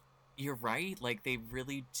you're right. Like they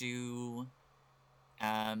really do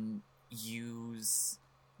use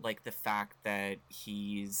like the fact that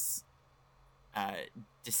he's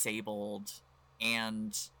disabled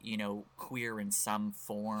and, you know, queer in some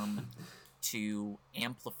form to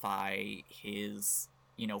amplify his,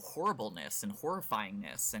 you know, horribleness and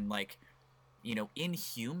horrifyingness and, like, you know,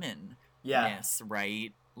 inhumanness,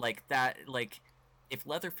 right? Like that, like, if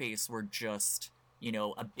Leatherface were just, you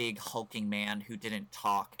know, a big hulking man who didn't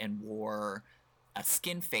talk and wore a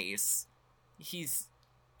skin face, he's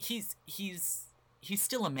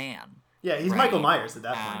still a man. Yeah, he's right? Michael Myers at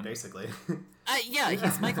that point, basically. Yeah,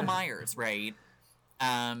 he's Michael Myers, right?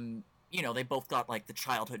 You know, they both got, like, the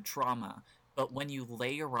childhood trauma, but when you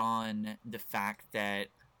layer on the fact that,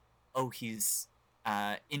 oh, he's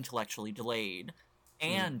intellectually delayed,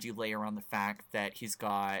 and you layer on the fact that he's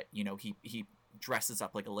got, you know, he dresses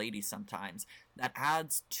up like a lady sometimes, that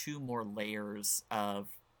adds 2 more layers of,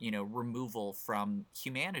 you know, removal from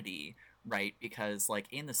humanity, right? Because, like,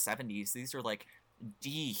 in the 70s, these are, like,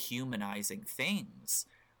 dehumanizing things,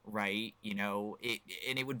 right? You know,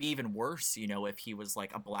 it would be even worse, you know, if he was,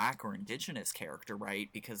 like, a black or indigenous character, right?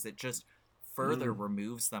 Because it just further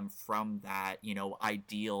removes them from that, you know,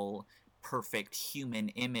 ideal, perfect human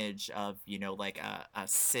image of, you know, like a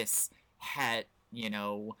cis het, you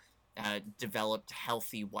know, developed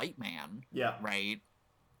healthy white man. Yeah. Right.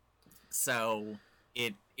 So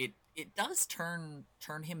it does turn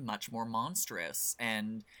him much more monstrous,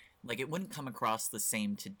 and, like, it wouldn't come across the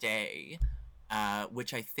same today,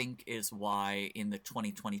 which I think is why in the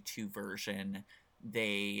 2022 version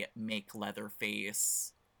they make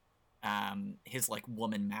Leatherface, his, like,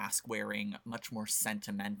 woman mask wearing, much more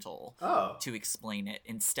sentimental to explain it,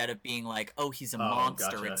 instead of being like, oh, he's a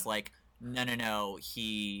monster. Gotcha. It's like, no,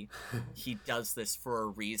 he does this for a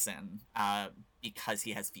reason, because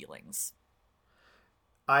he has feelings.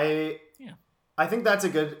 I think that's a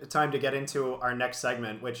good time to get into our next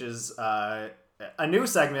segment, which is a new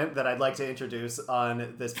segment that I'd like to introduce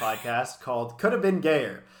on this podcast called Could Have Been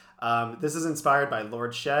Gayer. This is inspired by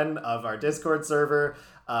Lord Shen of our Discord server,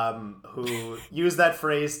 who used that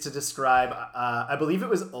phrase to describe, I believe it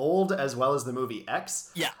was Old as well as the movie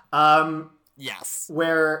X. Yeah. Yes.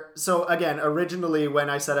 Where, so again, originally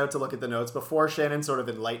when I set out to look at the notes, before Shannon sort of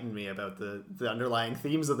enlightened me about the underlying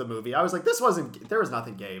themes of the movie, I was like, there was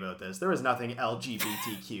nothing gay about this. There was nothing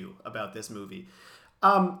LGBTQ about this movie.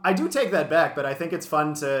 I do take that back, but I think it's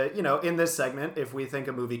fun to, you know, in this segment, if we think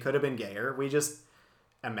a movie could have been gayer, we just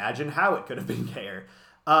imagine how it could have been gayer.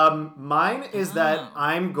 Mine is that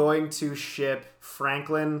I'm going to ship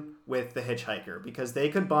Franklin with the hitchhiker, because they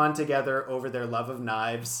could bond together over their love of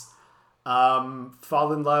knives,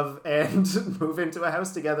 fall in love, and move into a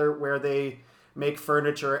house together where they make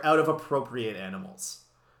furniture out of appropriate animals,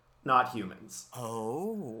 not humans.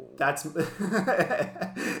 Oh. That's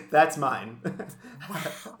mine.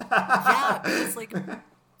 Yeah, because, like,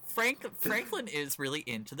 Franklin is really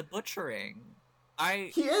into the butchering.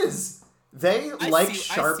 He is. They like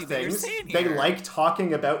sharp things. They like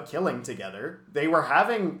talking about killing together. They were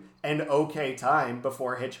having an okay time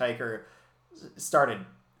before Hitchhiker started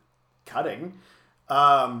cutting.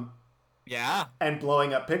 Yeah. And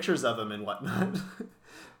blowing up pictures of him and whatnot.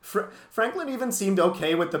 Franklin even seemed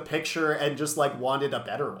okay with the picture and just, like, wanted a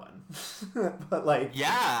better one. But, like...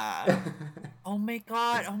 Yeah. Oh my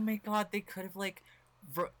god, they could have, like...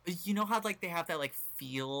 You know how, like, they have that, like,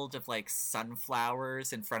 field of, like,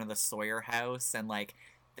 sunflowers in front of the Sawyer house, and, like,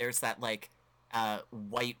 there's that, like,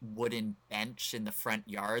 white wooden bench in the front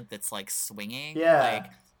yard that's, like, swinging? Yeah. Like,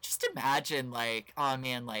 just imagine, like, oh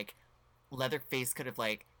man, like, Leatherface could have,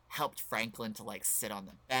 like, helped Franklin to, like, sit on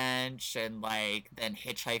the bench, and, like, then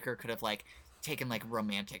Hitchhiker could have, like, taken, like,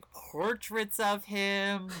 romantic portraits of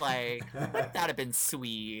him. Like, wouldn't that have been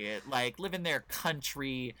sweet? Like, living their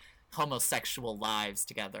country homosexual lives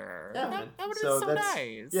together. Yeah, that would have been so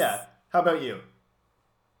nice. Yeah. How about you?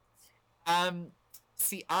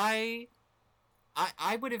 See, I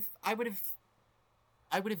would have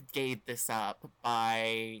gave this up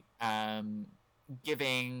by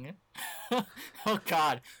giving oh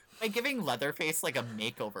god, by giving Leatherface, like, a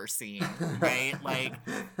makeover scene, right? Like,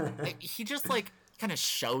 he just, like, kind of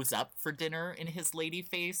shows up for dinner in his lady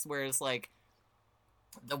face, whereas, like,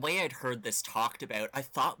 the way I'd heard this talked about, I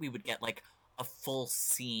thought we would get, like, a full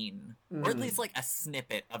scene, or at least, like, a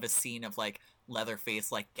snippet of a scene of, like,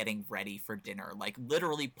 Leatherface, like, getting ready for dinner, like,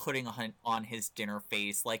 literally putting on his dinner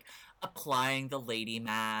face, like, applying the lady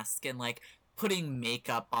mask, and, like, putting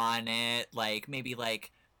makeup on it, like, maybe,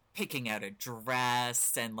 like, picking out a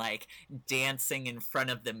dress and like dancing in front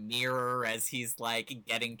of the mirror as he's like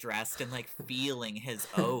getting dressed and like feeling his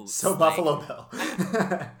So oats. Like, Buffalo Bill.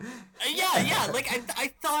 yeah. Like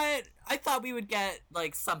I thought we would get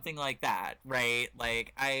like something like that, right?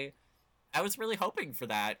 Like I was really hoping for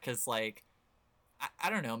that because like I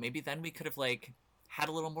don't know, maybe then we could have like had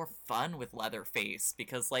a little more fun with Leatherface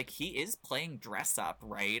because like he is playing dress up,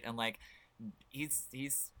 right? And like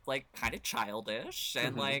he's like kind of childish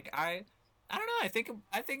and Mm-hmm. like I don't know, I think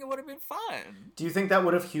it would have been fun. Do you think that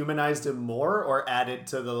would have humanized him more or added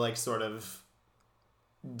to the like sort of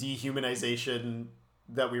dehumanization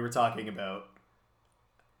that we were talking about?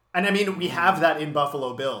 And I mean, we have that in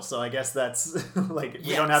Buffalo Bill, so I guess that's like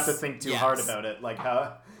we don't have to Yes. think too hard Yes. about it. Like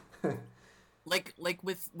how Like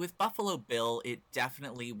with Buffalo Bill, it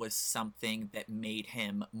definitely was something that made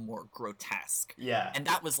him more grotesque. yeah. And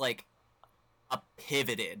that was like a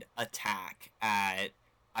pivoted attack at,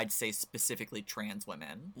 I'd say, specifically trans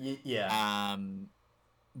women. Yeah. Um,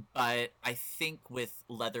 but I think with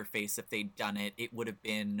Leatherface, if they'd done it, it would have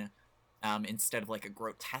been, instead of like a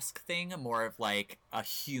grotesque thing, more of like a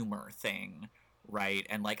humor thing, right?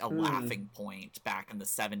 And like a laughing point back in the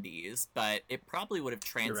 70s. But it probably would have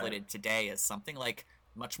You're right. translated today as something like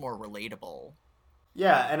much more relatable.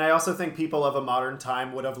 Yeah, and I also think people of a modern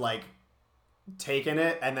time would have like taken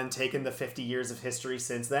it and then taken the 50 years of history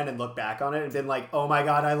since then and looked back on it and been like, oh my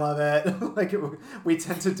god, I love it. Like we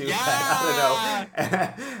tend to do Yeah!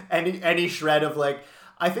 that. I don't know. Any shred of like,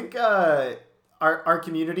 I think our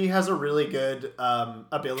community has a really good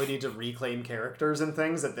ability to reclaim characters and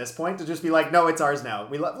things at this point, to just be like, no, it's ours now.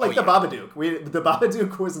 We like the Babadook. The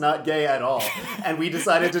Babadook was not gay at all, and we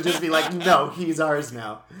decided to just be like, no, he's ours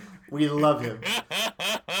now. We love him.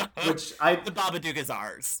 Which The Babadook is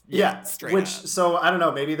ours. yeah, Straight which up. so I don't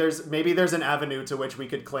know. Maybe there's an avenue to which we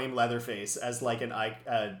could claim Leatherface as like an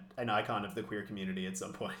icon of the queer community at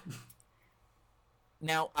some point.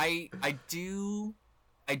 Now, I do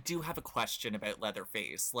have a question about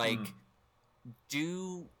Leatherface. Like,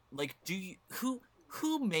 do you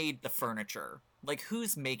who made the furniture? Like,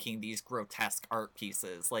 who's making these grotesque art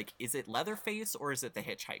pieces? Like, is it Leatherface or is it the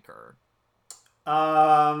hitchhiker?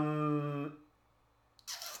 Um,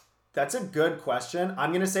 that's a good question.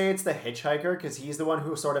 I'm gonna say it's the hitchhiker because he's the one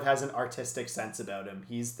who sort of has an artistic sense about him.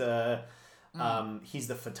 He's the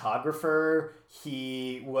photographer.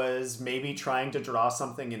 He was maybe trying to draw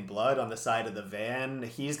something in blood on the side of the van.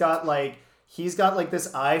 He's got like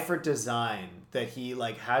this eye for design that he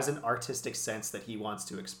like has an artistic sense that he wants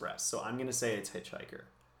to express. So I'm gonna say it's hitchhiker.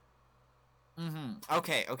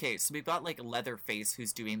 Okay. So we've got like Leatherface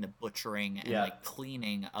who's doing the butchering and Yeah. like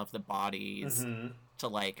cleaning of the bodies Mm-hmm. to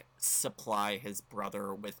like supply his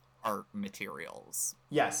brother with art materials.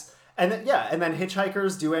 Yes. And then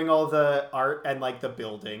Hitchhiker's doing all the art and like the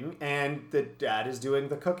building, and the dad is doing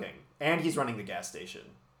the cooking, and he's running the gas station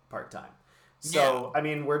part time. So I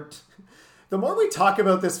mean, the more we talk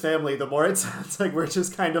about this family, the more it sounds like we're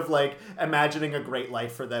just kind of like imagining a great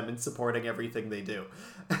life for them and supporting everything they do,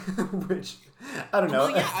 which I don't know.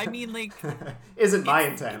 Well, yeah, I mean, like, isn't my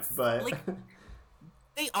intent, but like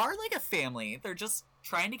they are like a family. They're just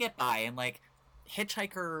trying to get by, and like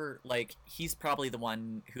Hitchhiker, like he's probably the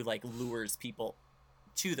one who like lures people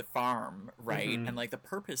to the farm, right? Mhm. And like the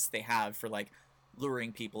purpose they have for like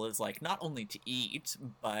luring people is like not only to eat,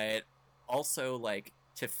 but also like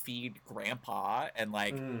to feed Grandpa and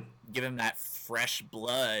like give him that fresh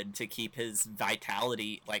blood to keep his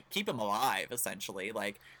vitality, like keep him alive. Essentially,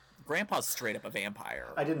 like Grandpa's straight up a vampire.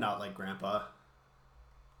 I did not like Grandpa.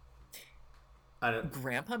 I don't.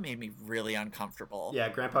 Grandpa made me really uncomfortable. Yeah,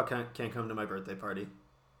 Grandpa can't come to my birthday party.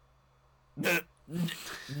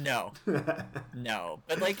 No, no,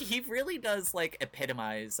 but like he really does like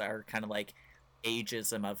epitomize our kind of like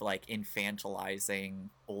ageism of like infantilizing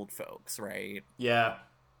old folks, right? Yeah.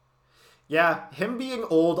 Yeah, him being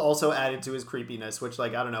old also added to his creepiness, which,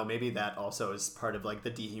 like, I don't know, maybe that also is part of, like, the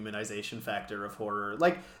dehumanization factor of horror.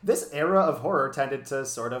 Like, this era of horror tended to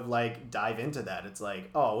sort of, like, dive into that. It's like,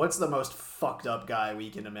 oh, what's the most fucked up guy we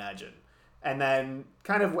can imagine? And then,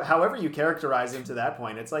 kind of, however you characterize him to that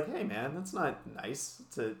point, it's like, hey, man, that's not nice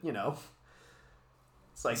to, you know.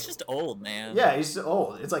 It's like, He's just old, man. yeah, he's just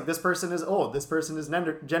old. It's like, this person is old. This person is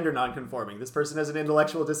gender nonconforming. This person has an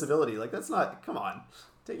intellectual disability. Like, that's not, come on.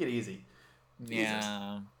 Take it easy.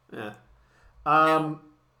 Yeah. Yeah.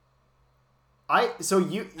 So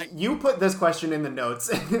you put this question in the notes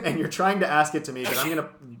and you're trying to ask it to me, but I'm gonna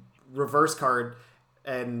reverse card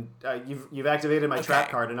and you've activated my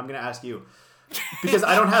trap card and I'm gonna ask you because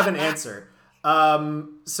I don't have an answer.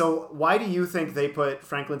 So why do you think they put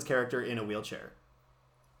Franklin's character in a wheelchair?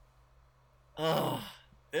 Ugh.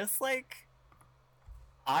 this, like,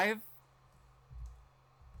 I've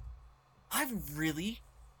I really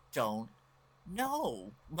don't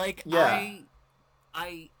know. Like, Yeah.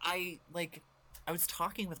 like, I was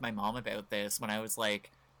talking with my mom about this when I was, like,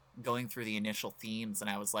 going through the initial themes, and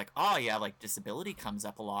I was like, oh, yeah, like, disability comes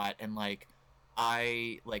up a lot, and, like,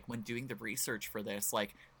 when doing the research for this,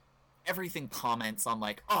 like, everything comments on,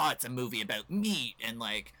 like, oh, it's a movie about meat, and,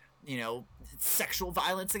 like, sexual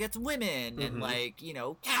violence against women, and, Mm-hmm.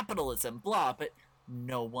 like, capitalism, blah, but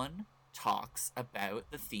no one talks about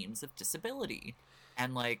the themes of disability.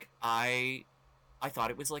 And, like, I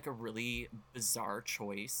thought it was, like, a really bizarre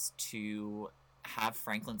choice to have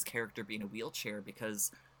Franklin's character be in a wheelchair,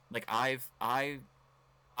 because, like, I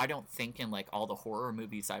don't think in, like, all the horror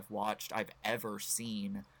movies I've watched I've ever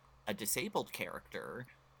seen a disabled character.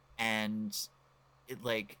 And it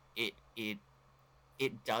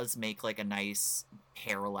does make, like, a nice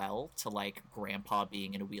parallel to, like, Grandpa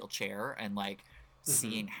being in a wheelchair, and, like, Mm-hmm.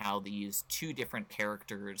 seeing how these two different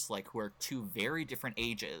characters, like, who are two very different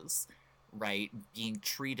ages, right, being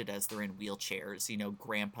treated as they're in wheelchairs.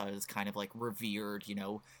 Grandpa is kind of, like, revered.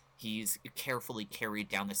 He's carefully carried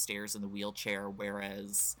down the stairs in the wheelchair,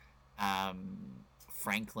 whereas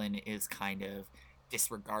Franklin is kind of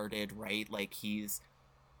disregarded, right? Like, he's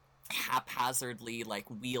haphazardly, like,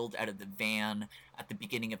 wheeled out of the van at the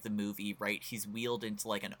beginning of the movie, right? He's wheeled into,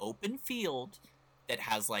 like, an open field that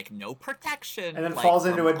has, like, no And protection, then like, falls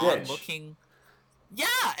into from a ditch. onlooking. Yeah,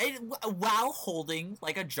 while holding,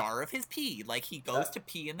 like, a jar of his pee. Like, he Uh, goes to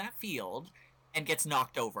pee in that field and gets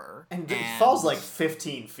knocked over. and it falls And like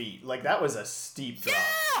 15 feet. Like, that was a steep drop.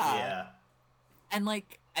 yeah, Yeah. and,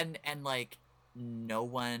 like, and like, no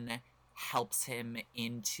one helps him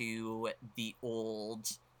into the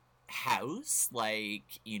old house. Like,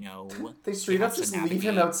 They he straight up has to just leave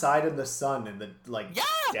him navigate. outside in the sun in the, like, Yeah,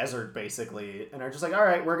 desert, basically. And are just like, all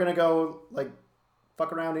right, we're going to go, like,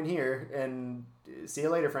 fuck around in here and see you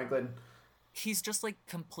later, Franklin. he's just, like,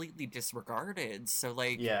 completely disregarded. So,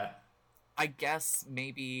 like, Yeah. I guess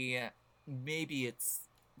maybe it's,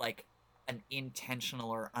 like, an intentional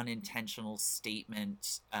or unintentional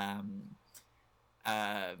statement,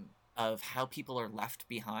 uh, of how people are left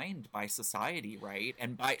behind by society, right?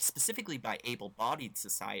 And specifically by able-bodied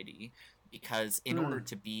society, because in order Mm.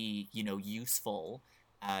 to be, useful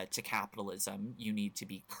to capitalism, you need to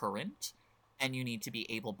be current, and you need to be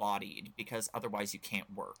able-bodied, because otherwise you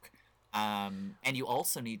can't work. And you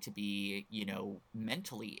also need to be,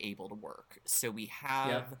 mentally able to work. So we Yep.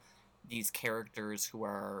 have these characters who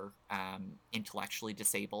are intellectually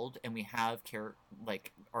disabled, and we have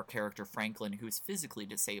like our character Franklin, who's physically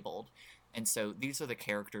disabled. And so these are the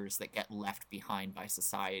characters that get left behind by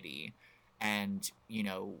society. And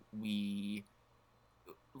we,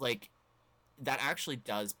 like, that actually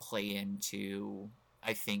does play into,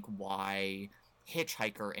 I think, why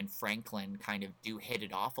Hitchhiker and Franklin kind of do hit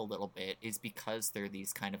it off a little bit, is because they're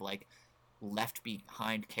these kind of, like, left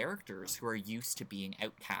behind characters who are used to being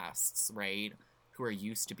outcasts, right? Who are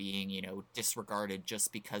used to being, disregarded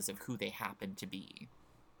just because of who they happen to be.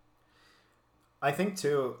 I think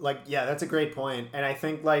too, like, yeah, that's a great point. And I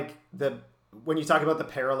think, like, when you talk about the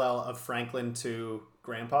parallel of Franklin to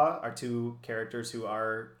Grandpa, our two characters who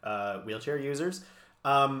are wheelchair users,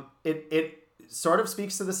 it sort of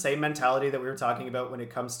speaks to the same mentality that we were talking about when it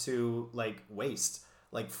comes to, like, waste.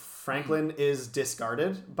 Like, Mm, Franklin is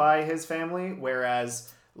discarded by his family,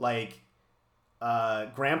 whereas, like,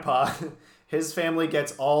 Grandpa, his family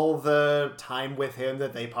gets all the time with him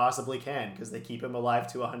that they possibly can, because they keep him alive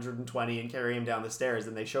to 120 and carry him down the stairs,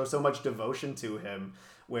 and they show so much devotion to him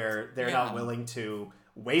where they're not yeah. willing to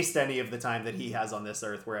waste any of the time that he has on this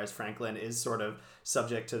earth, whereas Franklin is sort of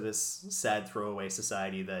subject to this sad throwaway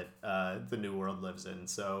society that the New World lives in.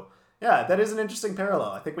 So yeah, that is an interesting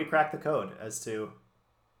parallel. I think we cracked the code as to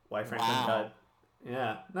why Franklin Wow. got.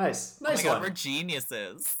 Yeah, nice, Oh my nice god, one. we're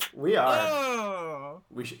geniuses. We are. Oh.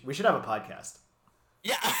 We should have a podcast.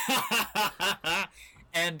 Yeah.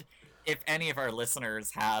 And if any of our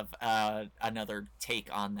listeners have another take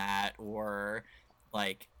on that, or,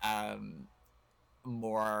 like,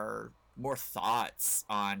 more thoughts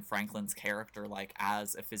on Franklin's character, like,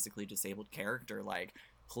 as a physically disabled character, like,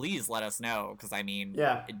 please let us know, because, I mean,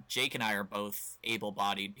 Yeah. Jake and I are both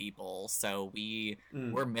able-bodied people, so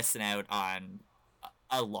Mm. we're missing out on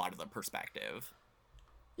a lot of the perspective.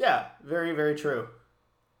 Yeah. Very, very true.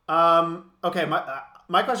 Okay.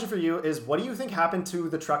 My question for you is, what do you think happened to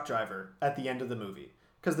the truck driver at the end of the movie?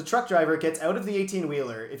 Because the truck driver gets out of the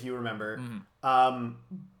 18-wheeler, if you remember, Mhm. um,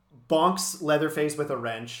 bonks Leatherface with a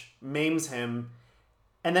wrench, maims him,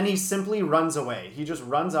 and then he simply runs away. He just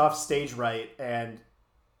runs off stage right and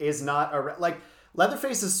is not a like.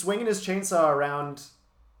 Leatherface is swinging his chainsaw around,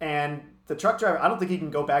 and the truck driver, I don't think he can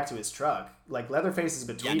go back to his truck. Like, Leatherface is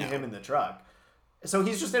between him and the truck. So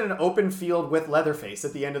he's just in an open field with Leatherface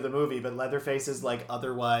at the end of the movie, but Leatherface is, like,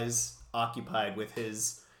 otherwise occupied with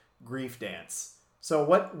his grief dance. So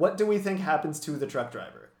what do we think happens to the truck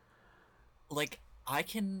driver? Like, I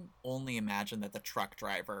can only imagine that the truck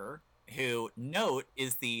driver, who, note,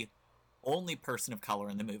 is the only person of color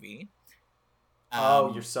in the movie.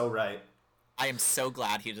 You're so right. I am so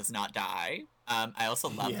glad he does not die. I also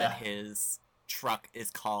love that his truck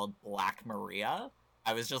is called Black Maria.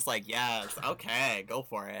 I was just like, yes, okay, go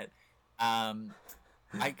for it. I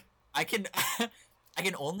can I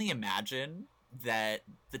can only imagine that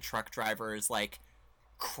the truck driver is like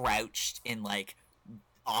crouched in like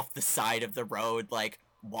off the side of the road, like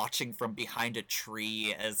watching from behind a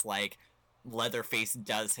tree as like Leatherface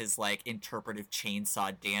does his like interpretive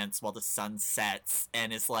chainsaw dance while the sun sets,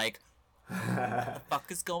 and is like, what the fuck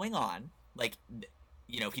is going on? Like,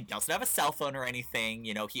 you know, he doesn't have a cell phone or anything.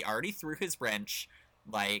 You know, he already threw his wrench.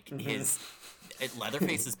 Like, his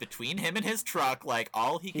Leatherface is between him and his truck. Like,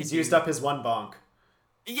 all he can He's used up his one bonk.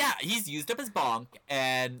 Yeah, he's used up his bonk,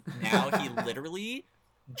 and now he literally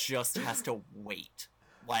just has to wait.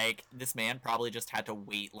 Like, this man probably just had to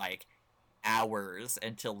wait, like, hours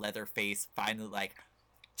until Leatherface finally, like,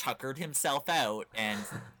 tuckered himself out and,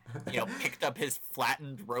 you know, picked up his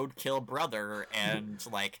flattened roadkill brother and,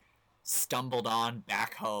 like, stumbled on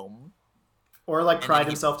back home. Or, like, cried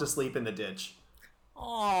himself to sleep in the ditch. Aww.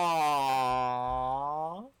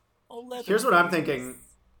 Oh, here's what I'm thinking.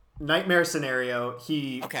 Nightmare scenario.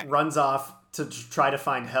 He runs off to try to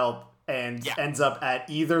find help and ends up at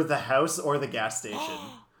either the house or the gas station.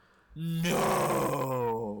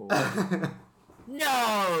 No.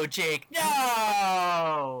 No, Jake. No.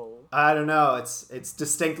 I don't know. It's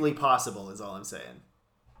distinctly possible is all I'm saying.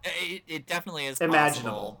 It definitely is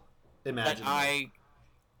imaginable. But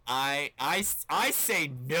I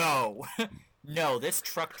say no. No, this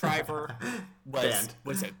truck driver was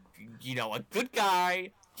a good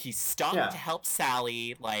guy. He stopped to help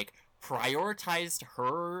Sally, like, prioritized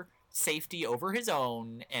her safety over his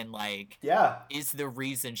own, and, like, is the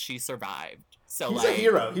reason she survived. So he's a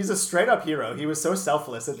hero. He's a straight up hero. He was so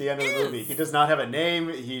selfless at the end of the movie. He does not have a name.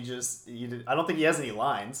 I don't think he has any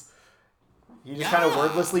lines. He just kind of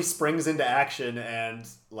wordlessly springs into action and,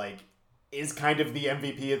 like, is kind of the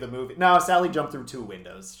MVP of the movie. No, Sally jumped through 2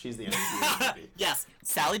 windows. She's the MVP of the movie. Yes,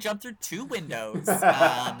 Sally jumped through 2 windows.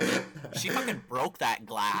 She fucking broke that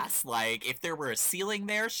glass. Like, if there were a ceiling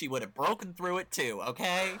there, she would have broken through it too,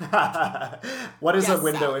 okay? What is a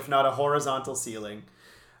window Sally, if not a horizontal ceiling?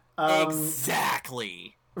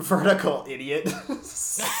 Exactly. Vertical, idiot.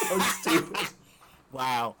 So stupid.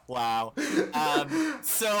 Wow.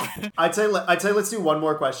 So I'd say let's do one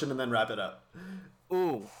more question and then wrap it up.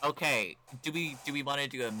 Ooh, okay. Do we want to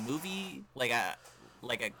do a movie, like a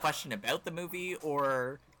question about the movie,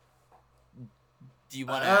 or do you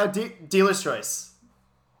want to? Dealer's choice.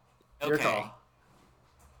 Your okay. call.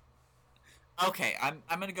 Okay, I'm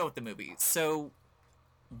gonna go with the movie. So,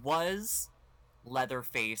 was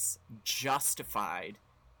Leatherface justified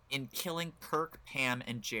in killing Kirk, Pam,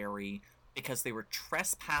 and Jerry because they were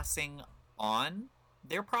trespassing on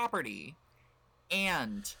their property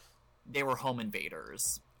and they were home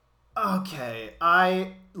invaders? Okay,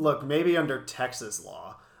 maybe under Texas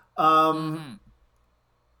law.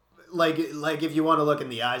 Like if you want to look in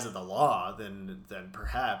the eyes of the law, then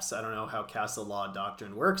perhaps. I don't know how castle law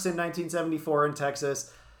doctrine works in 1974 in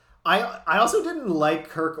Texas. I also didn't like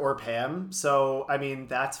Kirk or Pam, so I mean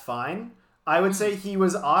that's fine. I would say he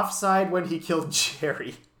was offside when he killed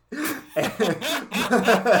Jerry.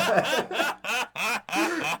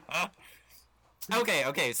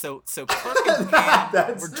 Okay, so Kirk and Pam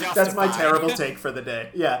were justified. That's my terrible take for the day.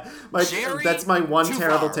 Yeah, Jerry, that's my one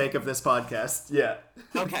terrible far. take of this podcast. Yeah.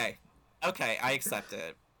 Okay, I accept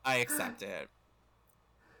it.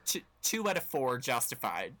 2 out of 4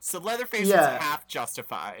 justified. So Leatherface is half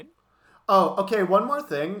justified. Oh, okay. One more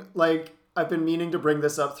thing. Like, I've been meaning to bring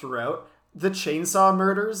this up throughout. The chainsaw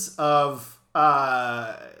murders of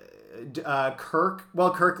Kirk.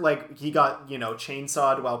 Well, Kirk, like, he got,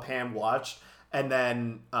 chainsawed while Pam watched. And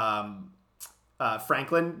then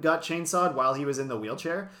Franklin got chainsawed while he was in the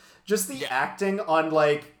wheelchair. Just the acting on,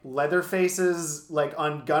 like, Leatherface's, like,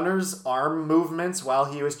 on Gunner's arm movements while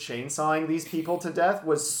he was chainsawing these people to death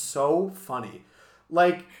was so funny.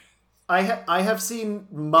 Like, I have seen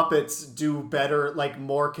Muppets do better, like,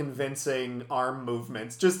 more convincing arm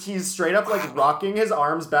movements. Just, he's straight up, like, rocking his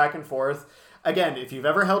arms back and forth. Again, if you've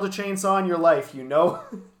ever held a chainsaw in your life, you know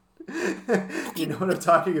You know what I'm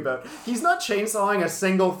talking about. He's not chainsawing a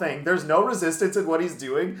single thing. There's no resistance in what he's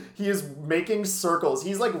doing. He is making circles.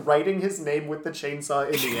 He's like writing his name with the chainsaw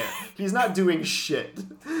in the air. He's not doing shit.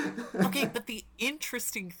 Okay, but the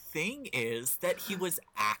interesting thing is that he was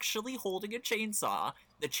actually holding a chainsaw.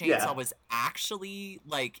 The chainsaw was actually,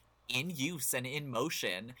 like, in use and in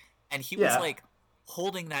motion. And he was, like,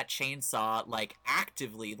 holding that chainsaw, like,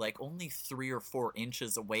 actively, like, only 3 or 4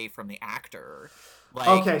 inches away from the actor. Like,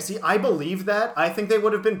 okay, see, I believe that. I think they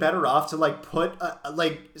would have been better off to, like, put,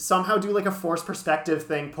 somehow do, like, a forced perspective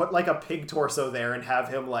thing, put, like, a pig torso there and have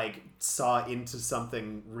him, like, saw into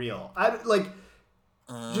something real.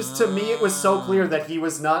 Just to me, it was so clear that he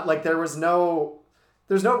was not, like, there's no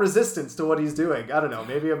resistance to what he's doing. I don't know,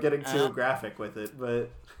 maybe I'm getting too graphic with it, but...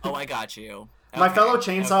 Oh, I got you. Okay. My fellow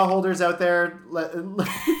chainsaw holders out there, let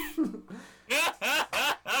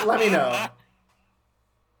me know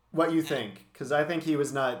what you think, because I think he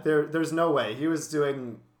was not there's no way he was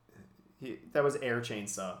doing that was air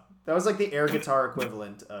chainsaw. That was like the air guitar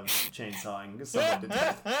equivalent of chainsawing someone to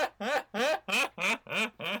death.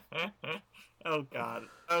 Oh god.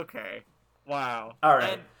 Okay. Wow. All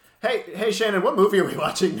right. Hey Shannon, what movie are we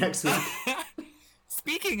watching next week?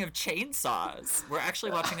 Speaking of chainsaws, we're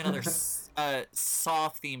actually watching another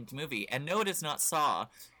Saw-themed movie. And no, it is not Saw.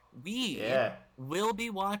 We will be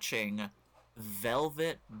watching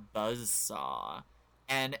Velvet Buzzsaw.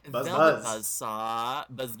 And Velvet Buzzsaw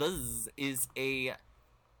is a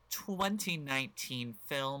 2019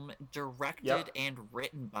 film directed and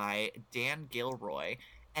written by Dan Gilroy.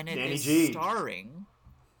 And it is starring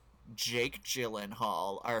Jake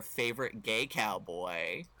Gyllenhaal, our favorite gay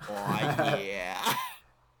cowboy. Oh, yeah.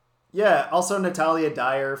 Yeah, also Natalia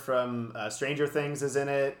Dyer from Stranger Things is in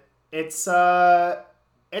it. It's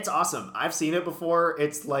awesome. I've seen it before.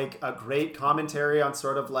 It's like a great commentary on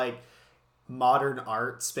sort of like modern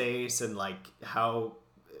art space and like how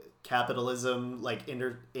capitalism like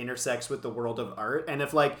intersects with the world of art. And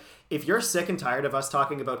if you're sick and tired of us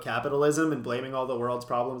talking about capitalism and blaming all the world's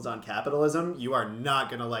problems on capitalism, you are not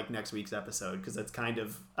gonna like next week's episode, because it's kind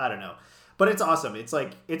of, I don't know, but it's awesome. It's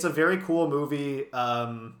a very cool movie.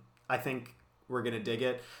 I think we're gonna dig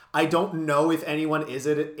it. I don't know if anyone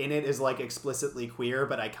in it is like explicitly queer,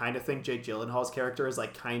 but I kind of think Jake Gyllenhaal's character is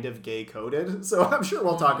like kind of gay coded, so I'm sure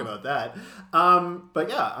we'll talk about that. But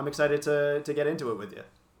yeah, I'm excited to get into it with you.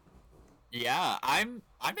 Yeah, I'm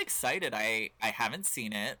excited. I haven't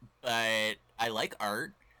seen it, but I like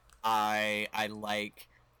art. I like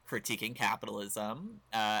critiquing capitalism.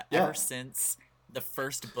 Ever since the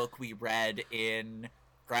first book we read in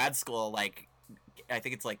grad school, like I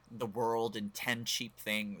think it's like The World and 10 Cheap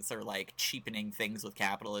Things, or like cheapening things with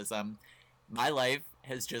capitalism, my life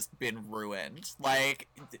has just been ruined. Like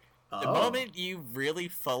the moment you really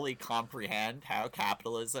fully comprehend how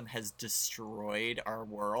capitalism has destroyed our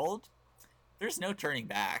world, there's no turning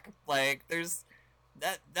back. Like there's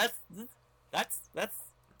that's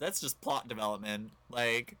just plot development.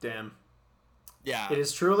 Like damn. Yeah. It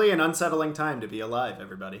is truly an unsettling time to be alive,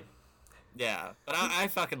 everybody. Yeah, but I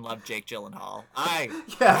fucking love Jake Gyllenhaal.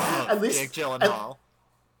 Love at least Jake Gyllenhaal.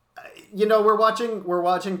 You know, we're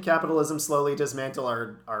watching capitalism slowly dismantle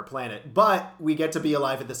our planet, but we get to be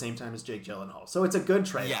alive at the same time as Jake Gyllenhaal. So it's a good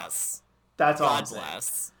trade-off. Yes. That's all I'm saying. God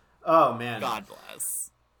bless. Oh, man. God bless.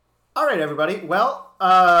 All right, everybody. Well,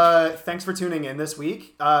 thanks for tuning in this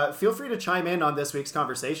week. Feel free to chime in on this week's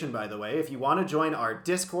conversation, by the way. If you want to join our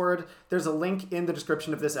Discord, there's a link in the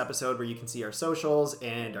description of this episode where you can see our socials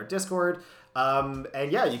and our Discord.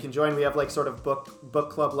 And yeah, you can join. We have like sort of book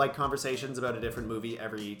club-like conversations about a different movie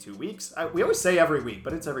every 2 weeks. We always say every week,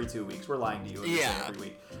 but it's every 2 weeks. We're lying to you. We say every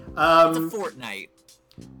week. It's a fortnight.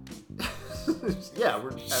 Yeah,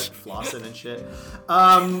 we're out flossing and shit.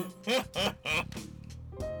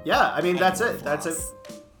 Yeah, I mean, that's it. That's it.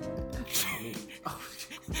 Oh,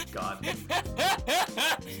 God.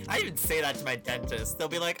 I even say that to my dentist. They'll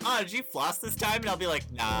be like, oh, did you floss this time? And I'll be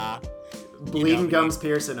like, nah. Bleeding gums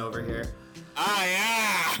Pearson over here.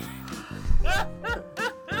 Ah, yeah.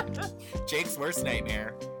 Jake's worst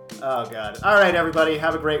nightmare. Oh, God. All right, everybody.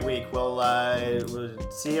 Have a great week. We'll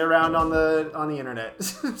see you around on the internet.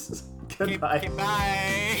 Goodbye.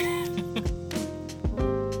 Bye.